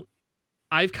don't.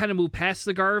 I've kind of moved past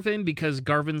the Garvin because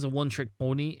Garvin's a one trick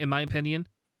pony in my opinion.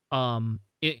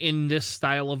 In this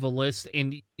style of a list,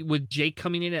 and with Jake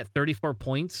coming in at 34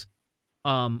 points,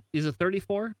 is it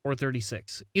 34 or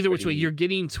 36? Either which way, 30, you're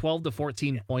getting 12 to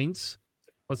 14 yeah. points.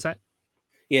 What's that?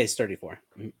 Yeah, it's 34.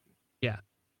 Yeah.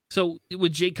 So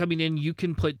with Jake coming in, you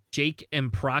can put Jake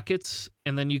and Prockets,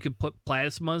 and then you can put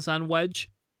Plasmas on Wedge.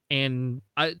 And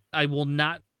I will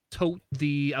not tote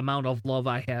the amount of love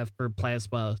I have for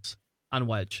Plasmas on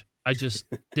Wedge. I just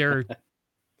they're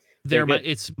They're good.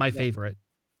 it's my Yeah. favorite.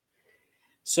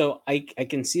 So I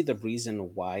can see the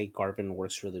reason why Garvin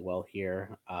works really well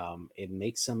here. It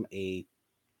makes him a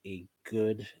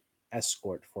good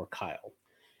escort for Kyle.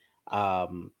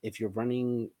 If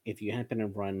you happen to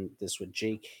run this with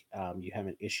Jake, you have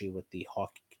an issue with the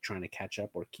Hawk trying to catch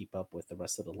up or keep up with the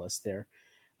rest of the list there.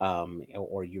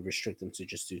 Or you restrict them to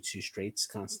just do two straights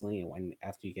constantly, and when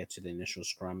after you get to the initial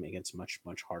scrum, it gets much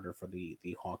harder for the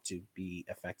Hawk to be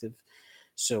effective.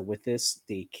 So with this,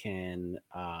 they can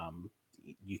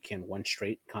you can one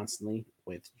straight constantly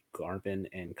with Garvin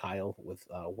and Kyle with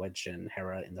Wedge and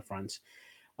Hera in the front.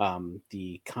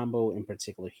 The combo in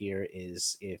particular here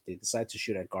is if they decide to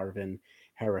shoot at Garvin,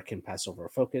 Hera can pass over a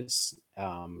focus,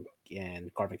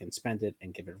 and Garvin can spend it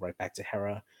and give it right back to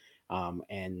Hera.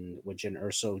 And with Jin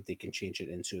Urso, they can change it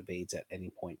into evades at any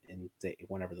point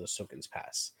whenever those tokens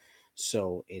pass.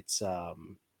 So it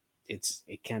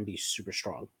can be super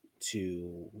strong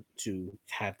to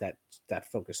have that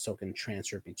focus token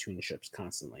transfer between ships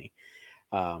constantly,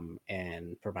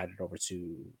 and provide it over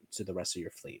to the rest of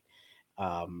your fleet.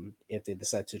 If they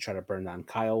decide to try to burn down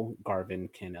Kyle, Garvin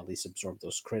can at least absorb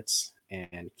those crits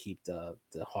and keep the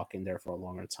Hawk in there for a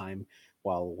longer time,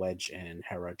 while Wedge and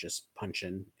Hera just punch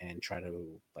in and try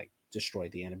to like destroy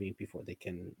the enemy before they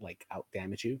can like out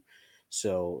damage you.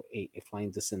 So if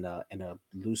flying this in a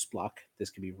loose block,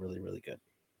 this could be really good.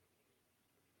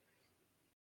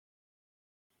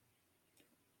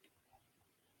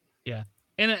 Yeah.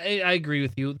 And I agree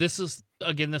with you. This is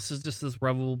just this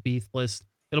Rebel Beef list.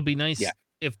 It'll be nice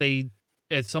if they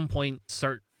at some point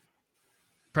start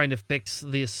trying to fix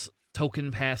this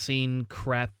token passing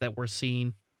crap that we're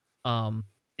seeing.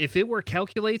 If it were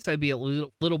calculates, I'd be a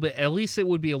little bit, at least it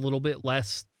would be a little bit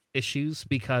less issues,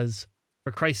 because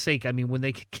for Christ's sake, I mean, when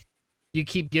you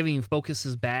keep giving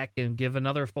focuses back and give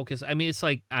another focus, I mean, it's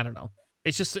like, I don't know.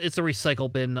 It's a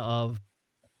recycle bin of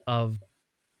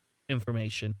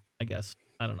information, I guess.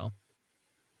 I don't know.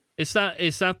 It's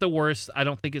not the worst. I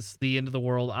don't think it's the end of the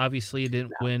world. Obviously, it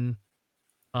didn't win.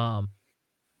 I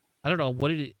don't know. What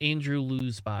did Andrew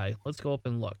lose by? Let's go up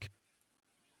and look.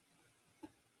 I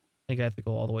think I have to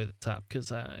go all the way to the top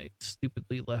because I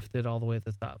stupidly left it all the way at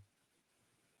the top.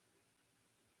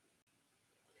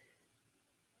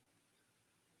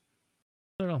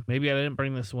 I don't know. Maybe I didn't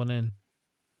bring this one in.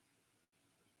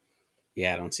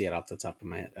 Yeah, I don't see it off the top of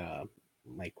my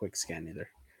my quick scan either.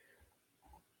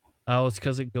 Oh, it's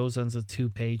because it goes into 2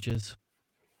 pages.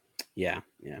 Yeah.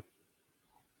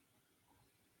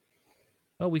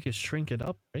 Oh, we could shrink it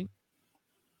up, right?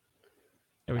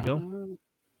 There we go.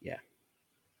 Yeah.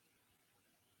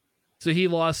 So he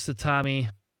lost to Tommy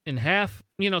in half.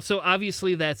 So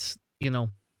obviously that's,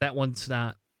 that one's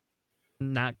not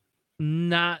at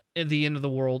the end of the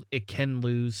world. It can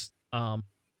lose.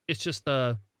 It's just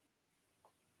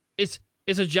it's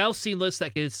a jousting list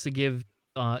that gets to give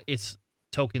its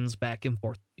tokens back and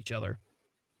forth to each other.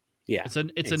 Yeah. It's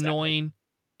exactly. Annoying.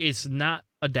 It's not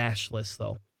a dash list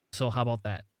though. So how about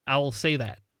that? I will say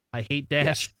that. I hate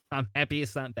dash. Yeah. I'm happy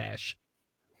it's not dash.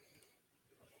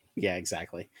 Yeah,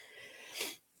 exactly.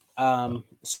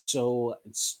 So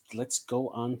let's go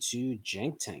on to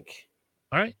Jank Tank.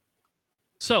 All right.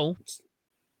 So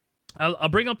I'll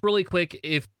bring up really quick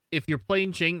if you're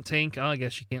playing Jank Tank. Oh, I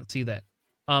guess you can't see that.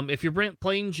 If you're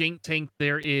playing Jank Tank,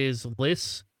 there is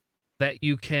lists that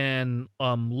you can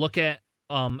look at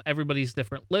everybody's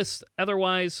different lists.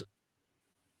 Otherwise,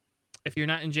 if you're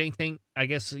not in Jank Tank, I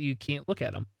guess you can't look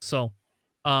at them. So,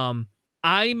 um,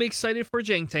 I'm excited for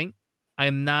Jank Tank.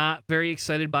 I'm not very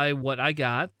excited by what I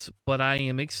got, but I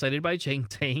am excited by Jank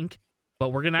Tank. But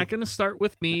we're not going to start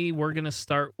with me. We're going to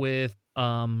start with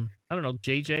I don't know,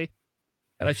 JJ.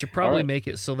 And I should All probably right. make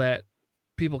it so that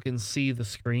people can see the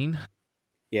screen.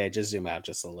 Yeah, just zoom out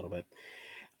just a little bit.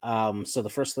 So the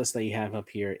first list that you have up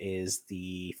here is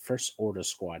the first order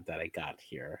squad that I got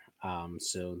here.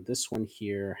 So this one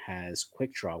here has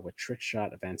quick draw with trick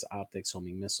shot, advanced optics,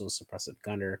 homing missiles, suppressive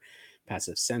gunner,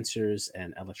 passive sensors,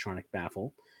 and electronic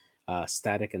baffle.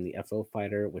 Static and the FO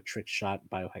fighter with trick shot,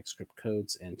 biohack script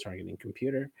codes, and targeting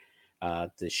computer.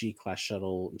 The She class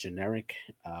shuttle generic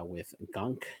with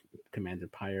Gunk, Commander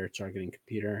Pyre, targeting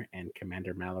computer, and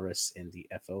Commander Malorus in the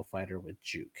FO fighter with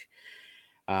Juke.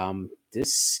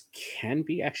 This can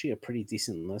be actually a pretty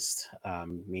decent list,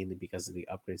 mainly because of the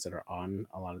upgrades that are on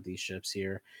a lot of these ships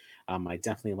here. I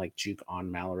definitely like Juke on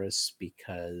Malorus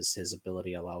because his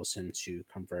ability allows him to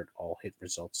convert all hit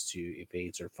results to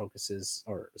evades or focuses,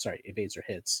 or sorry, evades or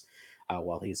hits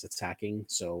while he's attacking.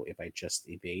 So if I just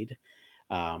evade,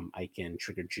 I can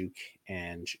trigger Juke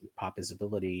and pop his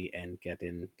ability and get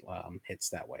in hits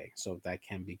that way. So that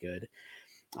can be good.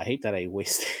 I hate that I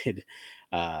wasted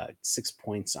 6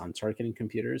 points on targeting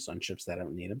computers on ships that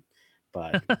don't need them,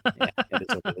 but yeah, it is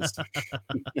what it is.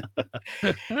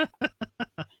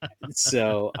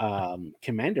 So,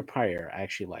 Commander Pyre I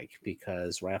actually like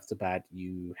because right off the bat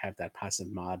you have that passive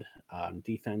mod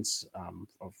defense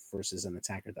versus an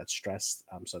attacker that's stressed,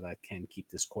 so that can keep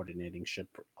this coordinating ship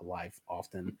alive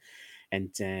often.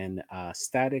 And then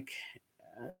Static,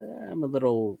 I'm a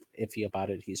little iffy about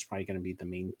it. He's probably going to be the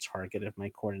main target of my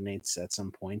coordinates at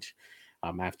some point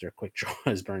after Quick Draw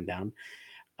is burned down.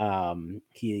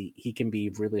 He can be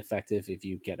really effective if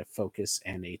you get a focus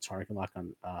and a target lock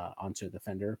on onto a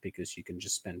defender, because you can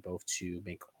just spend both to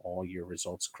make all your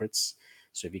results crits.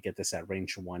 So if you get this at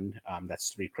range one, that's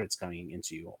 3 crits coming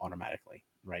into you automatically,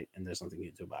 right? And there's nothing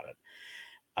you can do about it.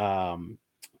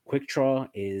 Quick Draw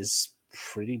is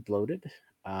pretty bloated.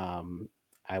 Um,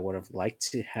 I would have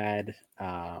liked to had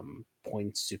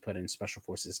points to put in Special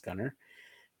Forces Gunner,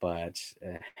 but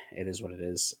it is what it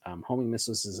is. Homing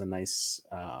missiles is a nice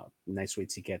way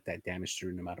to get that damage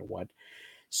through no matter what.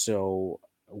 So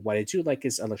what I do like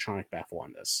is electronic baffle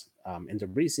on this, and the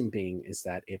reason being is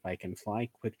that if I can fly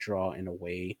quick draw in a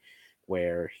way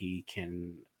where he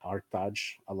can arc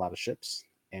dodge a lot of ships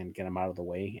and get him out of the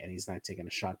way, and he's not taking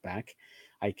a shot back,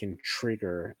 I can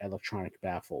trigger electronic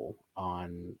baffle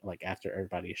on like after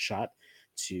everybody is shot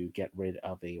to get rid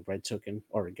of a red token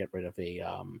or get rid of a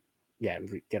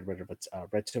get rid of a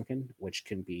red token, which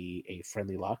can be a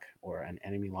friendly lock or an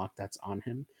enemy lock that's on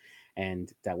him,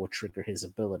 and that will trigger his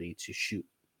ability to shoot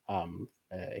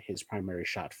his primary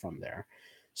shot from there.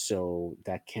 So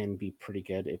that can be pretty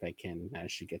good if I can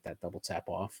manage to get that double tap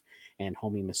off. And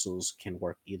homing missiles can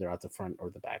work either out the front or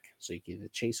the back. So you can either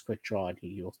chase quick draw and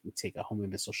he'll take a homing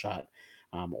missile shot,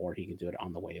 or he can do it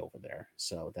on the way over there.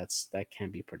 So that can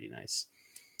be pretty nice.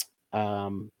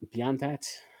 Beyond that,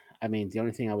 I mean, the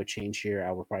only thing I would change here,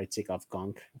 I would probably take off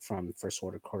Gunk from First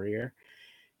Order Courier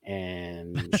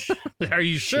and Are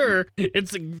you change. sure?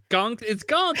 It's Gonk. It's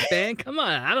Gonk, man. Come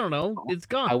on. I don't know. It's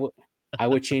Gonk. I would I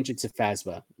would change it to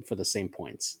Phasma for the same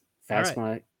points. All right.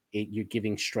 Phasma, you're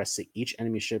giving stress to each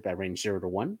enemy ship at range 0 to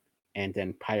 1, and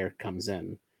then Pyre comes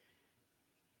in,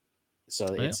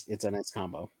 so Yeah. it's a nice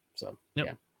combo. So Yep.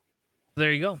 yeah.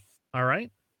 There you go. All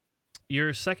right.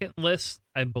 Your second list,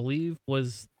 I believe,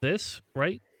 was this,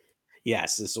 right?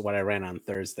 Yes, this is what I ran on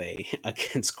Thursday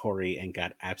against Corey and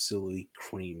got absolutely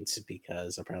creamed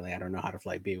because apparently I don't know how to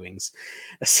fly B Wings.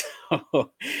 So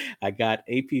I got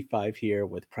AP5 here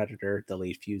with Predator,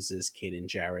 Delayed Fuses, Caden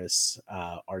Jarrus,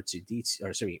 R2D,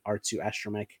 or sorry, R2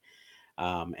 Astromech,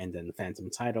 and then the Phantom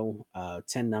Title,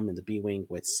 10 Num in the B Wing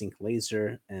with Sync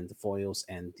Laser and the foils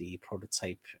and the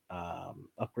prototype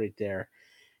upgrade there.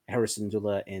 Harrison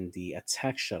Dula in the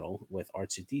attack shuttle with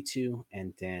R2D2,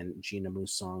 and then Gina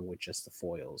Musong with just the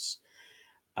foils.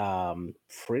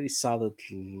 Pretty solid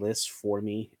list for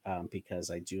me because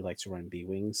I do like to run B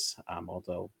Wings,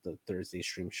 although the Thursday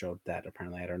stream showed that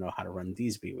apparently I don't know how to run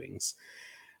these B Wings.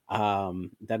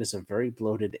 That is a very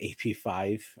bloated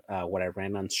AP5. What I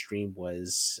ran on stream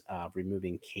was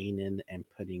removing Kanan and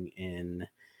putting in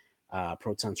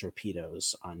proton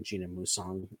torpedoes on Gina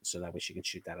Musong so that way she can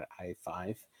shoot that at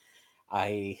I5.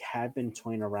 I have been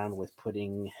toying around with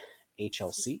putting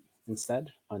HLC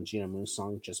instead on Gina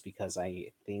Musong just because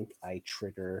I think I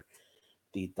trigger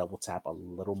the double tap a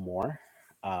little more.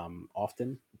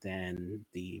 often than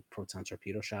the proton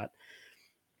torpedo shot,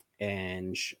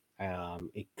 and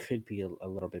it could be a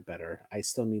little bit better. I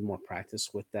still need more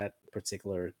practice with that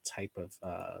particular type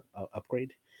of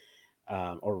upgrade,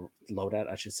 or loadout,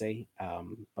 I should say.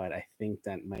 But I think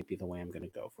that might be the way I'm going to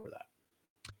go for that.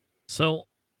 So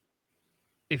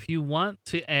if you want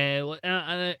to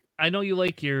add, I know you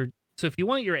like your, so if you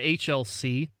want your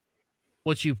HLC,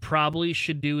 what you probably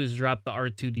should do is drop the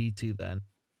R2D2 then,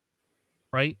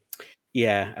 right?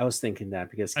 Yeah, I was thinking that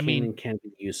because I mean, Kanan can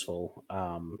be useful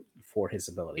for his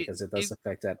ability it, because it does it,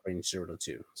 affect that range 0 to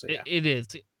 2. So it, yeah, it is.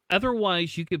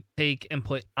 Otherwise, you could take and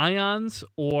put ions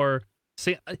or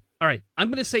say, all right, I'm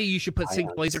going to say you should put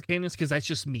sync laser ions. cannons because that's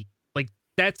just me. Like,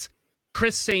 that's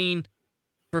Chris saying,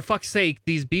 for fuck's sake,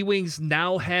 these B Wings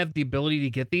now have the ability to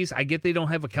get these. I get they don't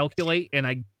have a calculate, and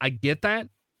I get that.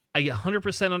 I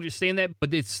 100% understand that,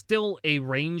 but it's still a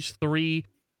range 3 3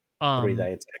 die um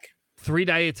attack.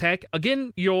 3-die attack.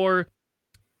 Again, your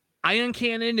ion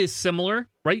cannon is similar,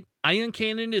 right? Ion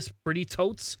cannon is pretty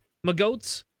totes,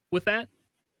 magoats with that.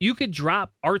 You could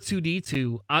drop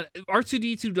R2D2.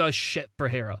 R2D2 does shit for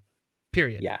Hera.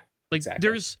 Period. Yeah, Like exactly.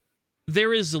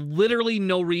 there is literally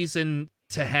no reason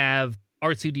to have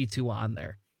R2D2 on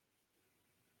there.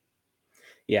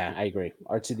 Yeah, I agree.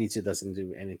 R2D2 doesn't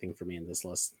do anything for me in this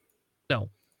list. No.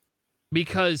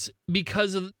 Because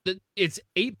of it's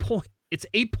 8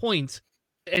 points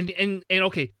and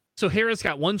okay, so Hera's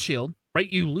got one shield, right?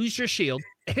 You lose your shield.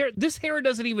 This Hera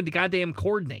doesn't even goddamn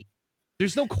coordinate.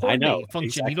 There's no I know, coordinate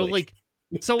function. exactly. Like,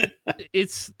 so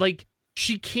it's like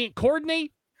she can't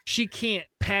coordinate, she can't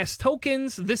pass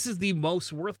tokens. This is the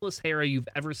most worthless Hera you've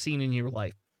ever seen in your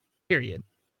life. Period.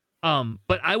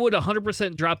 But I would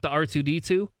 100% drop the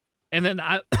R2D2, and then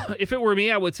if it were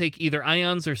me, I would take either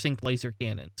ions or sync laser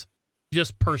cannons.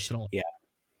 Just personal.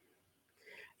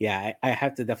 Yeah, I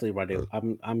have to definitely run it.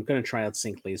 I'm gonna try out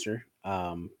sync laser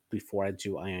before I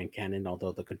do ion cannon.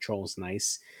 Although the control is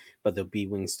nice, but the B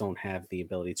wings don't have the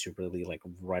ability to really like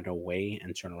run away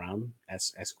and turn around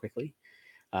as quickly.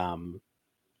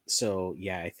 So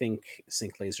yeah, I think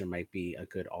sync laser might be a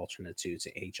good alternate to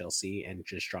HLC and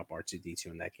just drop R2D2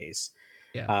 in that case.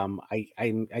 Yeah.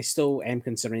 I still am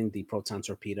considering the proton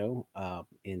torpedo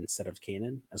instead of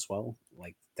Kanan as well,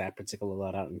 like that particular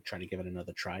loadout, and trying to give it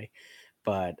another try.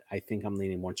 But I think I'm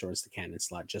leaning more towards the cannon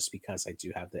slot just because I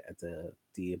do have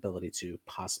the ability to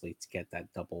possibly to get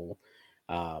that double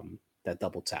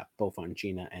tap both on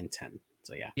Gina and 10.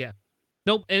 So yeah. Yeah.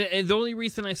 Nope. And the only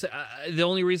reason I say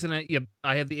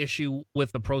I have the issue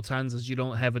with the protons is you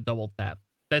don't have a double tap.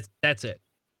 That's it.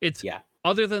 It's Yeah.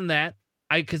 Other than that,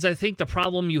 because I think the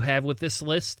problem you have with this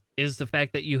list is the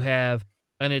fact that you have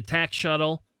an attack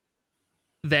shuttle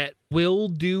that will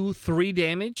do 3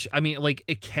 damage. I mean, like,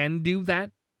 it can do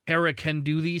that. Hera can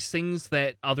do these things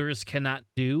that others cannot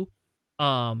do.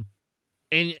 And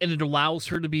it allows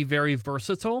her to be very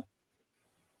versatile.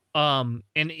 And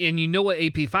you know what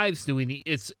AP5 is doing?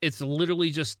 It's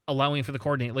literally just allowing for the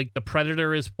coordinate. Like, the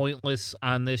Predator is pointless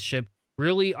on this ship.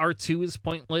 Really, R2 is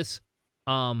pointless.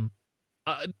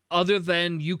 Other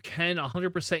than you can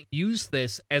 100% use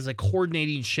this as a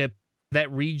coordinating ship that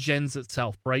regens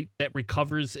itself, right? That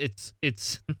recovers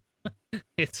its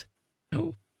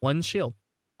one shield.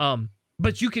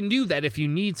 But you can do that if you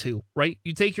need to, right?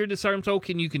 You take your disarm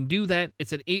token, you can do that.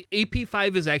 It's an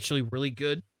AP5 is actually really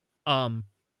good. I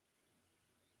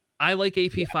like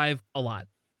AP5 a lot.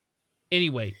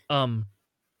 Anyway,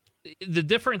 the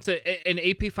difference, an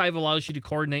AP5 allows you to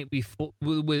coordinate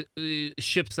with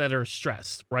ships that are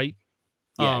stressed, right?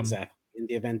 Yeah, exactly. In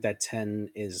the event that 10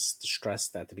 is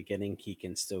stressed at the beginning, he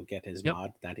can still get his Yep.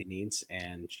 mod that he needs,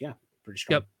 and yeah, pretty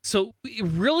strong. Yep. So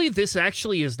really, this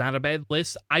actually is not a bad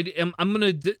list. I'm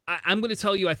gonna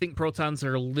tell you, I think protons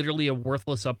are literally a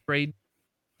worthless upgrade.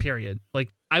 Period.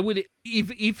 Like, I would,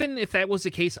 even if that was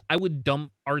the case, I would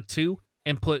dump R2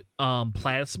 and put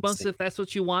plasmas if that's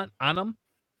what you want on them.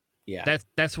 Yeah,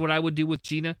 That's what I would do with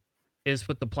Gina, is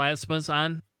put the plasmas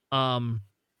on.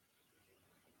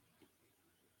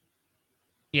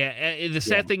 Yeah, the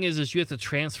sad thing is you have to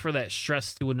transfer that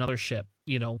stress to another ship,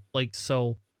 like,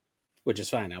 so. Which is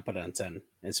fine. I'll put it on 10,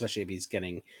 especially if he's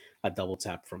getting a double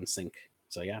tap from sync.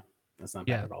 So yeah, that's not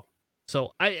bad at all.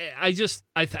 So I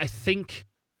think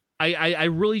I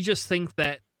really just think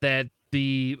that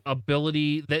the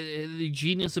ability, that the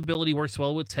Gina's ability works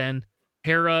well with 10.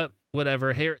 Hera,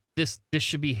 whatever. This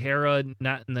should be Hera,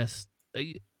 not in this.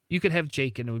 You could have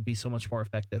Jake and it would be so much more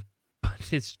effective. But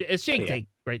it's Jake Tank,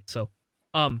 right? So,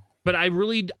 but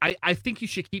I think you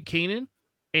should keep Kanan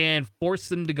and force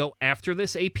them to go after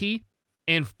this AP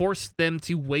and force them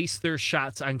to waste their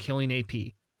shots on killing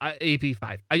AP.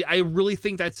 AP5. I really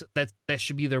think that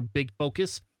should be their big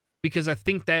focus, because I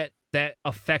think that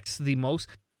affects the most.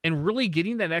 And really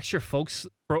getting that extra force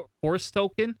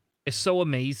token is so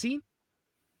amazing.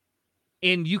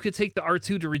 And you could take the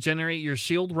R2 to regenerate your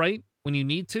shield, right? When you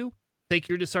need to. Take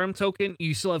your disarm token,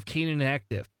 you still have Kanan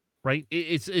active, right?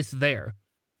 It's there.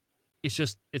 It's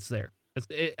there.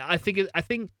 I think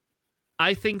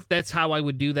that's how I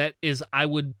would do that. Is I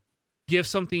would give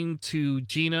something to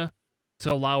Gina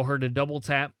to allow her to double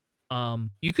tap.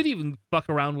 You could even fuck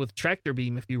around with Tractor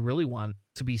Beam if you really want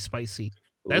to be spicy.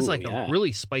 That's Ooh, like yeah. a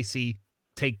really spicy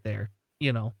take there,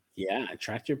 you know. Yeah,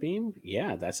 tractor beam.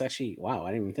 Yeah, that's actually wow.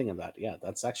 I didn't even think of that. Yeah,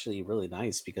 that's actually really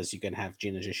nice because you can have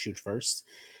Gina just shoot first,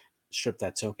 strip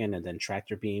that token, and then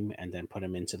tractor beam, and then put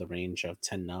him into the range of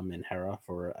 10 Num and Hera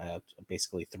for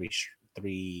basically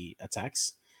three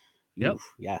attacks. Yep.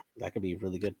 Oof, yeah, that could be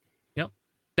really good. Yep.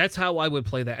 That's how I would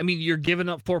play that. I mean, you're giving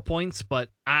up 4 points, but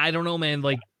I don't know, man.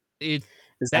 Like it.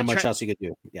 There's not much else you could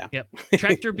do. Yeah. Yep.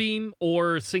 Tractor beam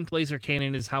or sync laser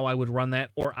cannon is how I would run that,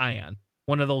 or ion.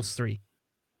 One of those three.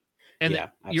 And yeah,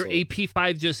 your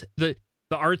AP5 just the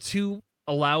R2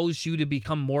 allows you to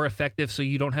become more effective, so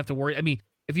you don't have to worry. I mean,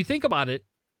 if you think about it,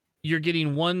 you're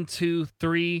getting 1, 2,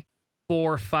 3,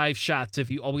 4, 5 shots if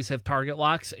you always have target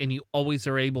locks, and you always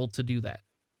are able to do that.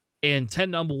 And 10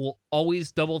 number will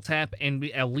always double tap, and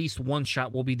at least one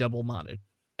shot will be double modded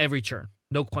every turn.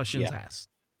 No questions asked.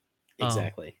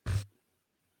 Exactly.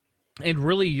 And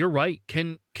really, you're right.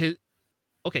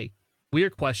 Okay,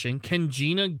 weird question. Can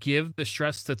Gina give the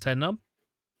stress to 10 num?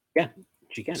 Yeah,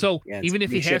 she can. So yeah, even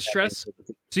if he has stress,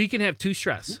 so you can have 2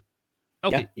 stress.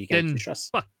 Okay, you can have 2 stress.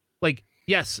 Fuck. Like,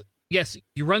 yes,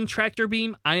 you run tractor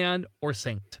beam, ion, or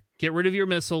synced. Get rid of your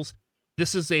missiles.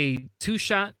 This is a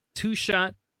 2-shot,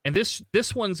 and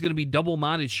this one's going to be double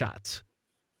modded shots.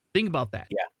 Think about that.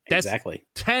 Yeah, exactly.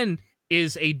 10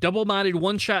 is a double modded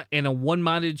 1-shot and a 1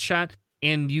 modded shot,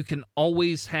 and you can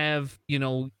always have,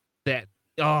 that.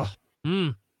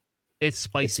 It's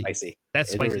spicy.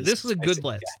 That's spicy. This is a good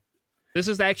list. Yeah. This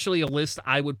is actually a list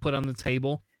I would put on the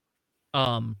table,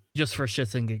 just for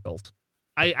shits and giggles.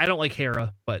 I don't like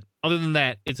Hera, but other than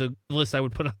that, it's a list I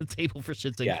would put on the table for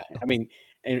shits and giggles. I mean,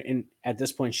 and at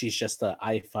this point, she's just a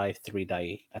I5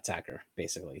 3-die attacker,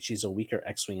 basically. She's a weaker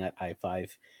X-Wing at I5,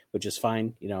 which is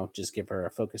fine. Just give her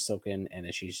a focus token, and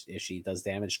if she does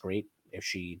damage, great. If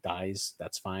she dies,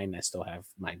 that's fine. I still have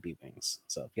my B-Wings.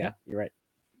 So, yeah, you're right.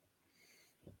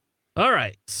 All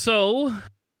right, so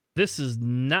this is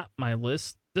not my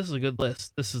list. This is a good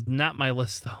list. This is not my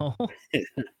list, though.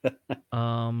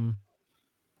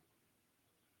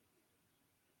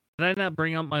 Did I not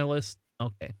bring up my list?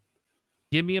 Okay.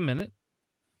 Give me a minute,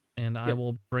 and I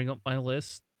will bring up my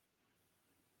list.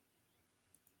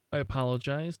 I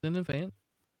apologize in advance.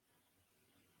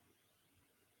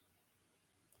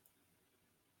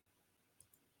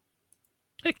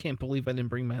 I can't believe I didn't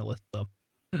bring my list up.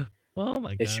 Oh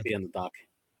my god. It should be on the dock.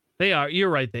 They are. You're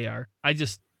right, they are. I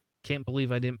just can't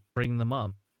believe I didn't bring them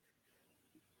up.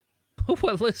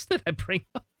 What list did I bring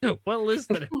up? What list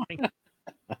did I bring up?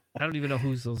 I don't even know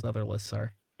whose those other lists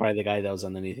are. Probably the guy that was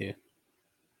underneath you.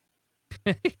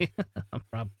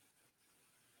 Probably.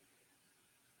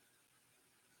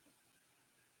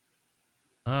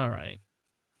 All right.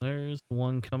 There's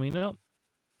one coming up.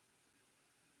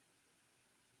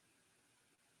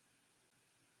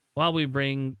 While we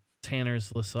bring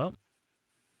Tanner's list up.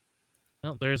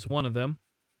 Well, there's one of them.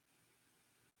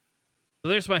 So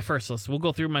there's my first list. We'll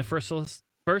go through my first list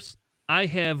first. I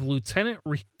have Lieutenant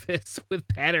Revis with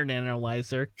Pattern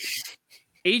Analyzer.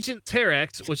 Agent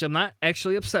Terex, which I'm not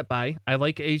actually upset by. I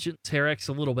like Agent Terex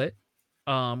a little bit.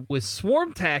 With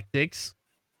Swarm Tactics,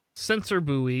 Sensor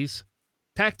Buoys,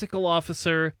 Tactical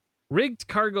Officer, Rigged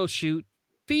Cargo Chute,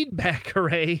 Feedback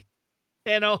Array,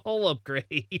 and a hull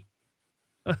upgrade.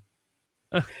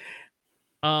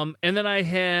 And then I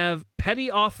have Petty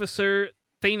Officer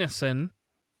Thanison.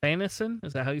 Thanison?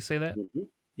 Is that how you say that? Mm-hmm.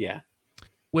 Yeah.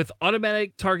 With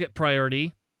Automatic Target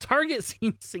Priority, Target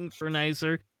Scene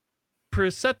Synchronizer,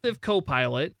 Perceptive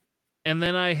Copilot, and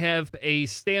then I have a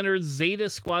standard Zeta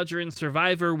Squadron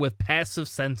Survivor with passive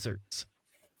sensors.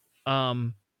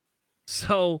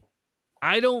 So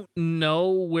I don't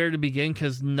know where to begin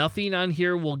because nothing on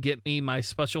here will get me my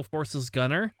Special Forces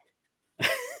gunner.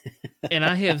 And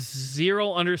I have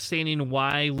zero understanding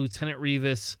why Lieutenant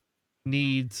Revis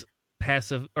needs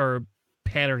passive or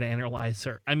pattern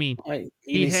analyzer. I mean,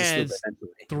 he has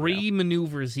 3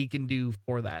 maneuvers he can do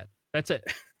for that. That's it.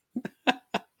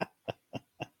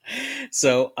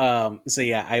 So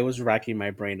yeah, I was racking my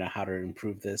brain on how to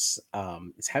improve this.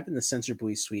 It's having the sensor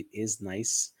buoy suite is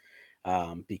nice,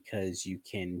 because you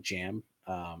can jam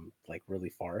like really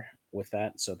far with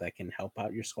that, so that can help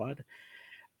out your squad.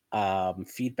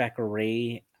 Feedback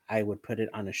array, I would put it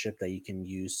on a ship that you can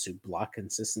use to block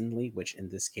consistently, which in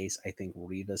this case, I think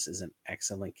Rivas is an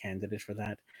excellent candidate for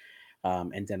that.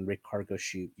 And then Rig Cargo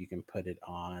Chute, you can put it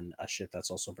on a ship that's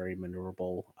also very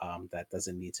maneuverable, that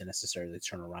doesn't need to necessarily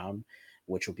turn around,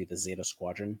 which will be the Zeta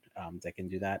Squadron, that can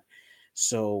do that.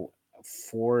 So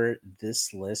for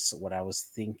this list, what I was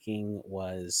thinking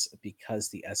was, because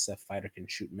the SF fighter can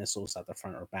shoot missiles at the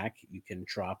front or back, you can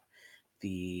drop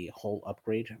the whole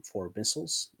upgrade for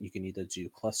missiles. You can either do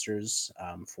clusters,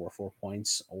 for 4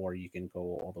 points, or you can go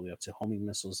all the way up to homing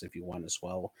missiles if you want as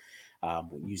well,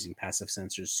 using passive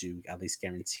sensors to at least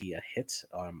guarantee a hit,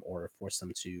 or force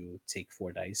them to take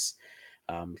 4 dice.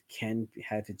 Can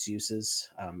have its uses,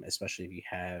 especially if you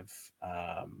have,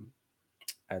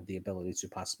 the ability to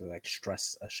possibly like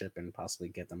stress a ship and possibly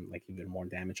get them like even more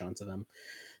damage onto them.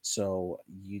 So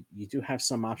you do have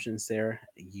some options there.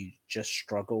 You just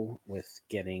struggle with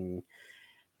getting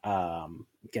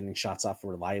shots off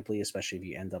reliably, especially if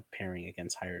you end up pairing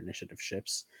against higher initiative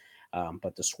ships.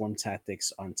 But the swarm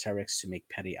tactics on Terex to make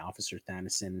Petty Officer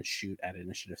Thanison shoot at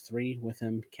initiative 3 with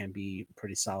him can be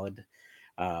pretty solid.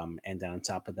 And then on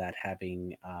top of that,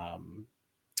 having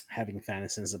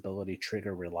Thanison's ability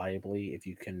trigger reliably, if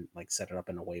you can like set it up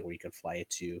in a way where you can fly it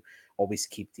to always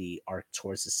keep the arc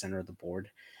towards the center of the board,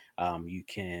 you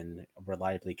can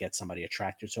reliably get somebody a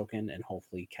tractor token and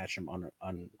hopefully catch them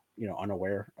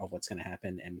unaware of what's going to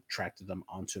happen and tractor them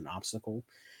onto an obstacle.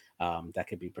 That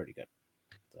could be pretty good.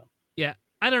 So. Yeah,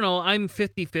 I don't know. I'm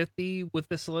 50-50 with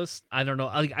this list. I don't know.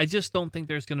 I just don't think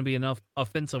there's going to be enough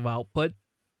offensive output.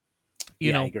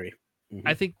 You know, I agree. Mm-hmm.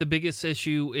 I think the biggest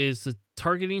issue is the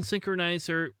targeting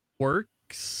synchronizer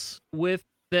works with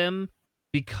them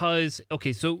because,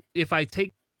 okay, so if I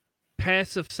take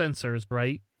passive sensors,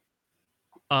 right?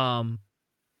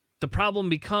 The problem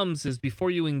becomes is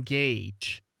before you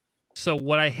engage. So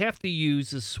what I have to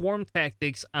use is swarm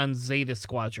tactics on Zeta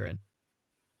Squadron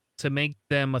to make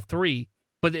them a 3,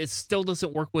 but it still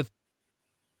doesn't work with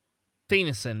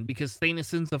Thanison because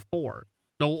Thanison's a 4.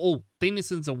 No,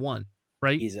 Thanison's a 1,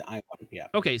 right? He's an I1, yeah.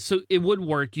 Okay, so it would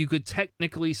work. You could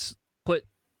technically put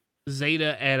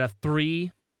Zeta at a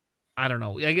 3. I don't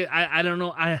know. I don't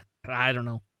know. I don't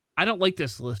know. I don't like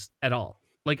this list at all.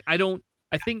 Like I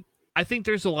think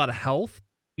there's a lot of health.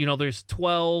 You know, there's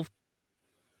 12.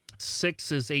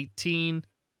 6 is 18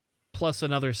 plus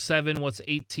another 7. What's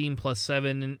 18 plus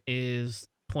 7 is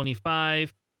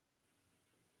 25.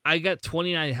 I got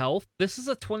 29 health. This is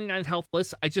a 29 health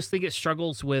list. I just think it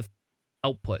struggles with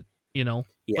output, you know?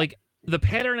 Yeah. Like the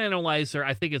pattern analyzer,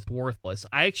 I think it's worthless.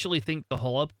 I actually think the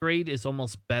hull upgrade is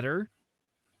almost better.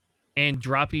 And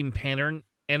dropping pattern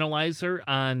analyzer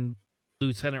on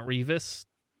Lieutenant Rivas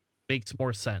makes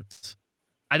more sense.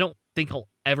 I don't think I'll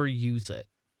ever use it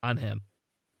on him.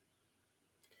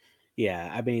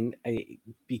 Yeah, I mean,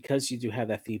 because you do have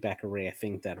that feedback array, I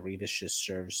think that Rivas just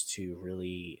serves to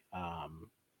really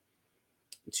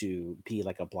to be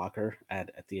like a blocker at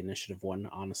the initiative 1,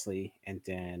 honestly, and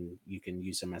then you can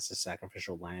use him as a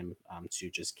sacrificial lamb, to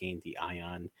just gain the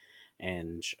ion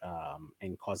and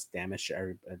cause damage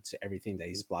to everything that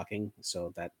he's blocking.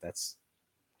 So that's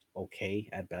okay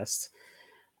at best.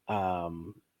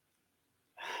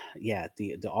 Yeah,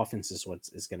 the offense is what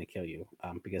is going to kill you,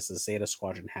 because the Zeta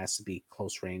Squadron has to be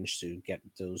close range to get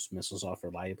those missiles off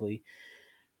reliably.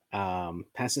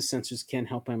 Passive sensors can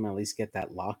help him at least get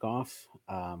that lock off,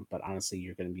 but honestly,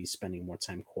 you're going to be spending more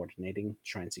time coordinating,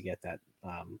 trying to get that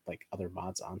like other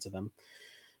mods onto them.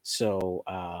 So,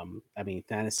 I mean,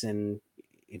 Thanison,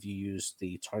 if you use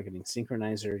the targeting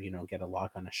synchronizer, get a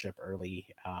lock on a ship early,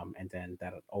 and then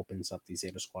that opens up these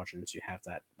Zeta Squadrons. You have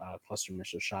that cluster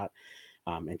missile shot,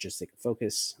 and just take a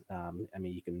focus. I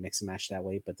mean, you can mix and match that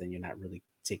way, but then you're not really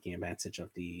taking advantage of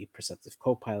the Perceptive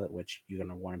Co-Pilot, which you're going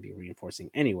to want to be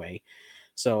reinforcing anyway.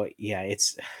 So, yeah,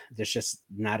 there's just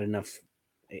not enough.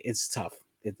 It's tough.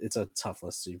 It's a tough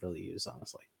list to really use,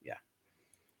 honestly. Yeah.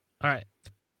 All right.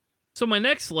 So my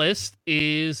next list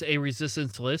is a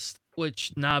resistance list,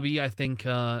 which Nabi, I think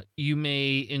you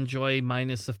may enjoy,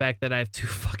 minus the fact that I have 2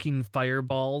 fucking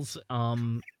fireballs.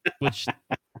 Which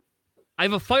I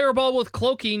have a fireball with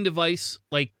cloaking device.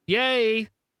 Like, yay!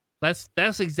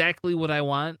 That's exactly what I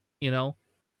want,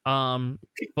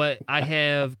 But I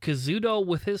have Kazuto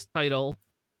with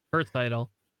her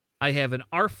title. I have an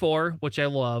R4, which I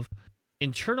love.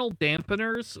 Internal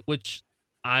dampeners, which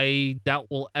I doubt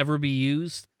will ever be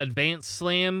used. Advanced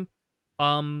slam,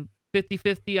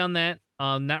 50-50 on that.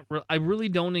 I really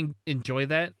don't enjoy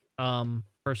that,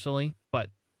 personally, but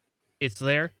it's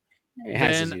there. It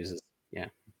has its uses. Yeah.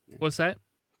 What's that?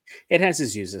 It has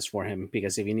its uses for him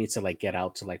because if you need to like get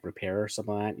out to like repair or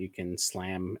something like that, you can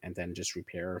slam and then just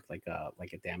repair like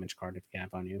a damage card if you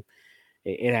have on you.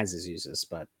 It has its uses,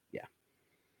 but yeah.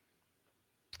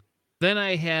 Then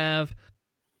I have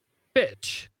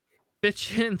Fitch.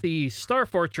 Fitch in the Star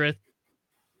Fortress,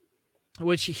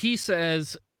 which he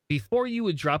says before you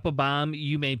would drop a bomb,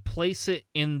 you may place it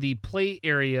in the play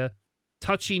area,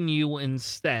 touching you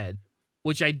instead,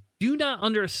 which I do not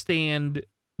understand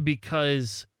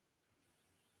because,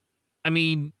 I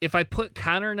mean, if I put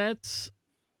counter nets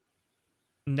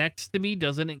next to me,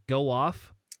 doesn't it go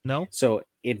off? No? So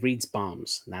it reads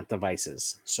bombs, not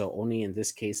devices. So only in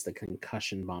this case, the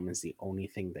concussion bomb is the only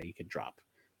thing that you could drop.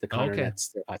 The counter Okay. net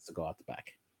still has to go out the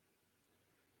back.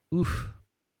 Oof.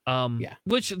 Yeah.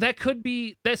 Which that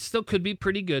still could be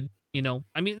pretty good, you know.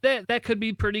 I mean that could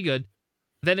be pretty good.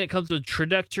 Then it comes with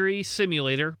trajectory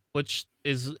simulator, which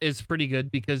is pretty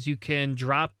good because you can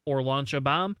drop or launch a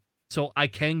bomb. So I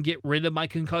can get rid of my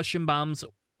concussion bombs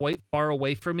quite far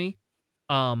away from me.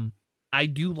 Um, I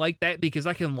do like that because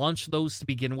I can launch those to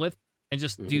begin with and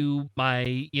just Hmm. do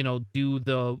my, do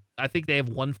the. I think they have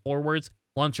one forwards,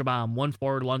 launch a bomb, one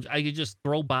forward launch. I could just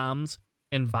throw bombs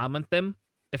and vomit them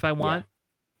if I Yeah. want.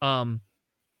 Um,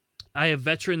 I have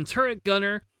veteran turret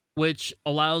gunner, which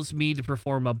allows me to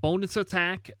perform a bonus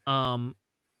attack,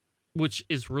 which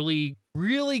is really,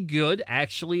 really good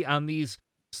actually on these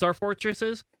Star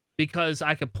Fortresses because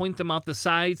I could point them out the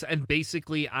sides and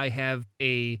basically I have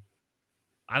I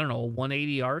don't know, a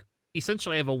 180 arc.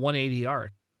 Essentially, I have a 180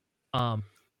 arc. Um,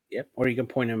 Yep. Or you can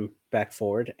point them back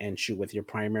forward and shoot with your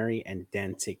primary, and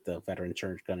then take the veteran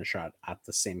turret gunner shot at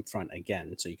the same front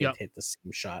again, so you can yep. hit the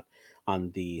same shot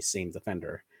on the same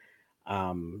defender.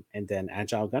 And then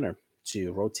agile gunner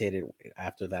to rotate it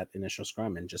after that initial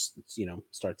scrum and just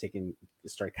start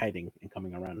kiting and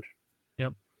coming around.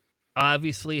 Yep.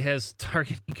 Obviously has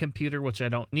targeting computer, which I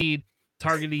don't need.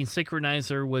 Targeting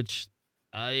synchronizer, which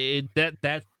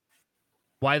that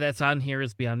why that's on here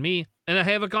is beyond me. And I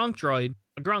have a Gronk droid.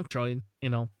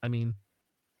 I mean,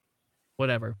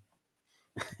 whatever.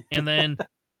 And then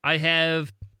I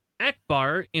have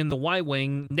Akbar in the Y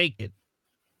wing naked.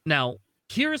 Now,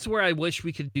 here's where I wish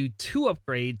we could do 2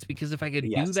 upgrades because if I could do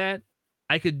Yes. that,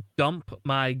 I could dump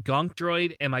my Gonk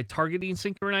droid and my targeting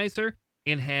synchronizer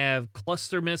and have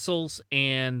cluster missiles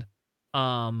and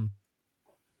um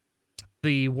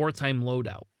the wartime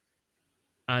loadout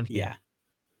on here. Yeah.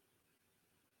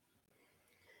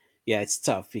 Yeah, it's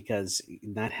tough because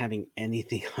not having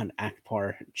anything on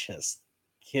Akbar just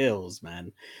kills,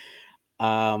 man.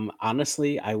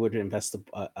 Honestly, I would invest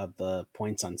the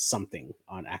points on something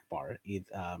on Akbar.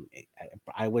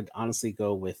 I would honestly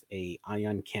go with a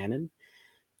ion cannon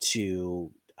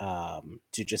to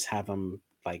just have him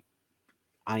like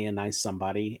ionize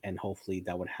somebody, and hopefully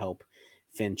that would help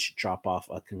Finch drop off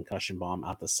a concussion bomb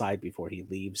out the side before he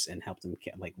leaves and help them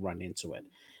like run into it.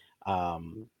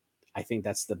 Um, I think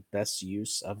that's the best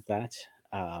use of that.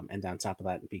 And on top of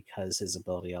that, because his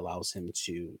ability allows him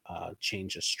to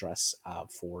change the stress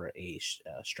for a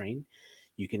strain,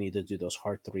 you can either do those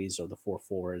hard threes or the four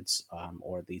forwards,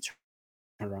 or the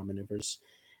turnaround maneuvers,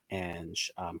 and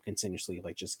continuously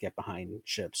like just get behind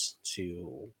ships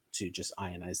to just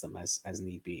ionize them as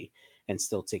need be, and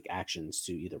still take actions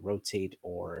to either rotate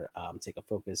or take a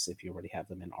focus if you already have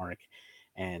them in arc,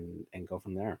 and go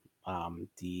from there.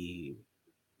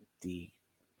 The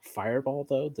fireball,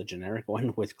 though, the generic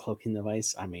one with cloaking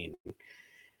device, I mean,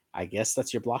 I guess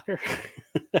that's your blocker.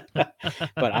 But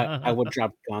I would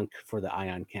drop Gunk for the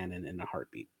ion cannon in a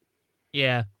heartbeat.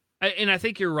 Yeah. And I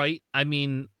think you're right. I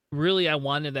mean, really I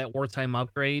wanted that wartime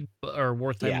upgrade or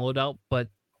wartime Yeah. loadout, but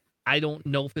I don't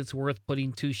know if it's worth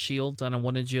putting 2 shields on a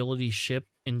 1 agility ship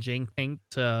in Jang Tank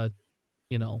to,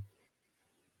 you know,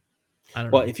 I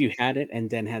don't Well, know, if you had it and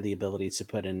then had the ability to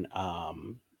put in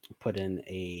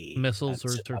missiles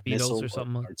or a torpedoes missile or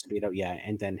something. or torpedo, yeah,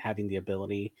 and then having the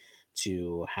ability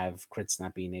to have crits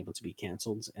not being able to be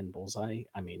canceled and bullseye,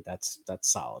 I mean that's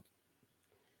solid.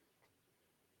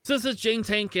 Since it's Jane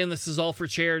Tank and this is all for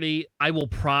charity, I will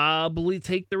probably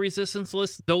take the resistance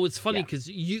list. Though it's funny Yeah. because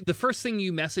the first thing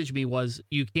you messaged me was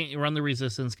you can't run the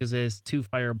resistance because it has 2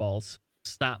 fireballs.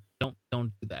 Stop. Don't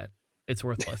do that. It's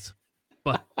worthless.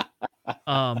 But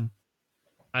um,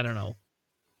 I don't know.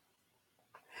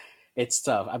 It's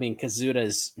tough. I mean, Kazuda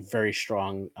is very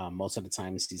strong. Most of the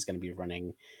times, he's going to be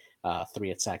running 3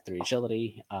 attack, 3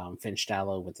 agility. Finch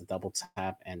Dallow with the double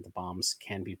tap and the bombs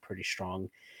can be pretty strong.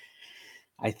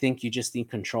 I think you just need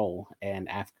control, and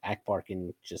Akbar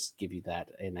can just give you that.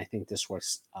 And I think this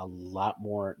works a lot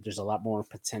more. There's a lot more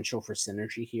potential for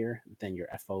synergy here than your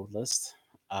FO list.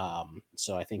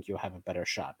 So I think you'll have a better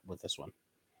shot with this one.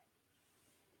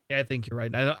 Yeah, I think you're right.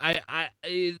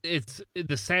 It's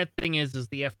the sad thing is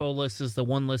the FO list is the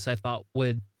one list I thought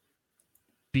would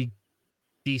be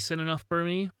decent enough for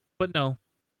me, but no,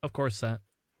 of course not.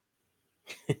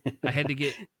 I had to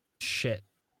get shit.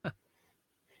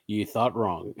 You thought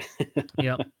wrong.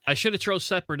 Yeah, I should have chose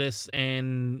separatists,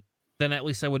 and then at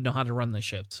least I would know how to run the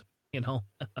ships. You know.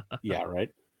 Yeah, right.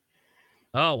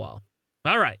 Oh well.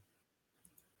 All right.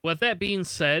 With that being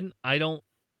said, I don't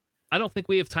think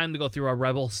we have time to go through our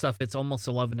rebel stuff. It's almost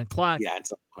 11 o'clock. Yeah,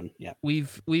 it's fun. Yeah.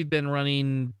 We've been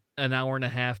running an hour and a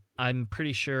half. I'm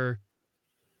pretty sure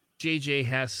JJ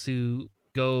has to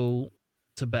go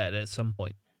to bed at some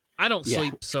point. I don't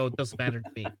sleep, so it doesn't matter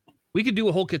to me. We could do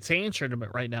a whole Catan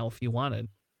tournament right now if you wanted,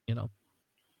 you know.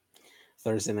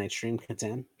 Thursday night stream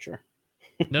Catan, sure.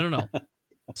 No.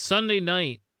 Sunday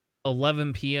night,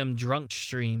 11 p.m. drunk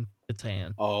stream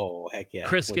Catan. Oh, heck yeah.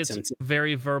 Chris gets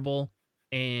very verbal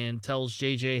and tells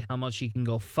JJ how much he can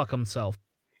go fuck himself.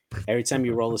 Every time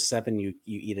you roll a 7, you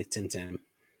eat a Tim Tam.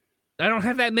 I don't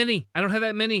have that many.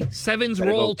 Sevens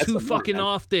roll too fucking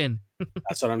often.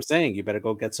 That's what I'm saying. You better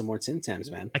go get some more Tim Tams,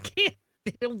 man. I can't.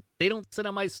 They don't sit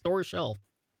on my store shelf.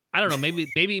 I don't know.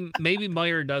 Maybe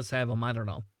Meyer does have them. I don't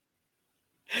know.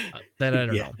 That I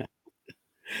don't know.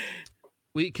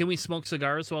 Can we smoke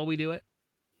cigars while we do it?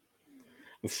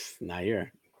 Not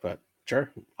here, but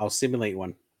sure. I'll simulate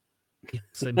one. Yeah,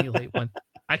 simulate one.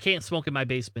 I can't smoke in my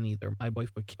basement either. My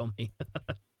wife would kill me.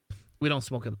 We don't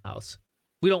smoke in the house.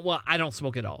 I don't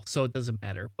smoke at all, so it doesn't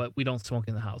matter. But we don't smoke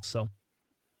in the house. So,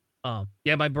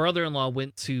 yeah, my brother-in-law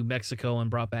went to Mexico and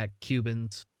brought back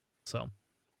Cubans. So,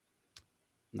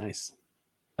 nice.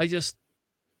 I just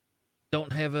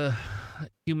don't have a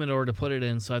humidor to put it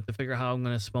in, so I have to figure out how I'm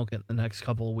going to smoke it in the next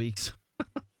couple of weeks.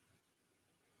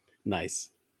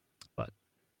 Nice. But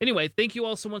anyway, thank you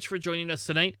all so much for joining us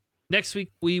tonight. Next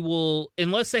week we will,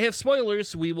 unless they have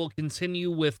spoilers, we will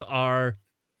continue with our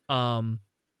Rebel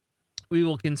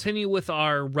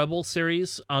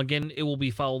series. Again, it will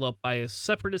be followed up by a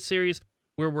Separatist series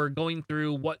where we're going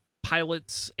through what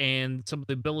pilots and some of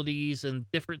the abilities and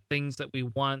different things that we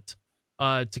want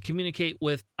to communicate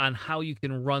with on how you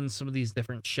can run some of these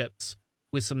different ships,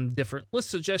 with some different list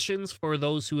suggestions for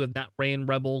those who have not ran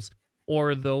Rebels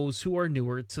or those who are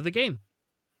newer to the game.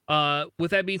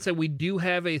 With that being said, we do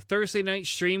have a Thursday night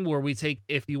stream where we take,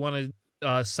 if you want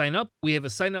to sign up, we have a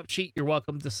sign up sheet. You're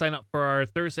welcome to sign up for our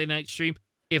Thursday night stream.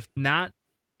 If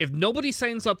nobody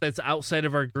signs up that's outside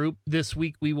of our group this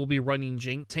week, we will be running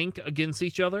Jank Tank against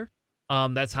each other.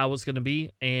 That's how it's going to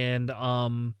be. And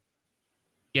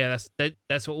yeah,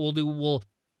 that's what we'll do.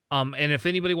 And if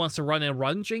anybody wants to run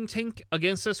Jank Tank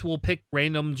against us, we'll pick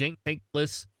random Jank Tank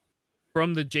lists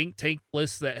from the Jank Tank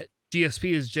list that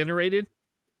GSP has generated.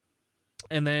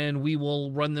 And then we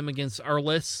will run them against our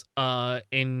lists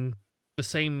in the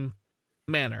same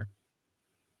manner.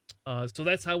 So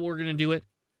that's how we're going to do it.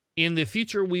 In the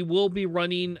future, we will be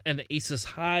running an Aces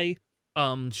High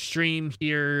stream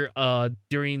here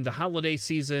during the holiday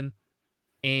season.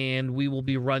 And we will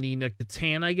be running a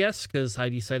Catan, I guess, because I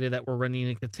decided that we're running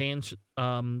a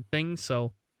Catan thing.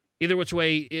 So either which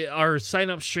way, our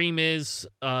sign-up stream is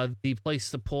the place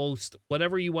to post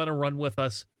whatever you want to run with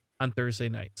us on Thursday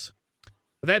nights.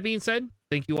 With that being said,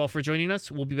 thank you all for joining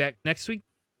us. We'll be back next week,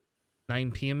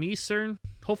 9 p.m. Eastern,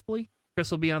 hopefully.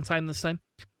 Chris will be on time this time.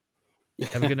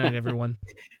 Have a good night, everyone.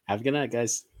 Have a good night,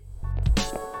 guys.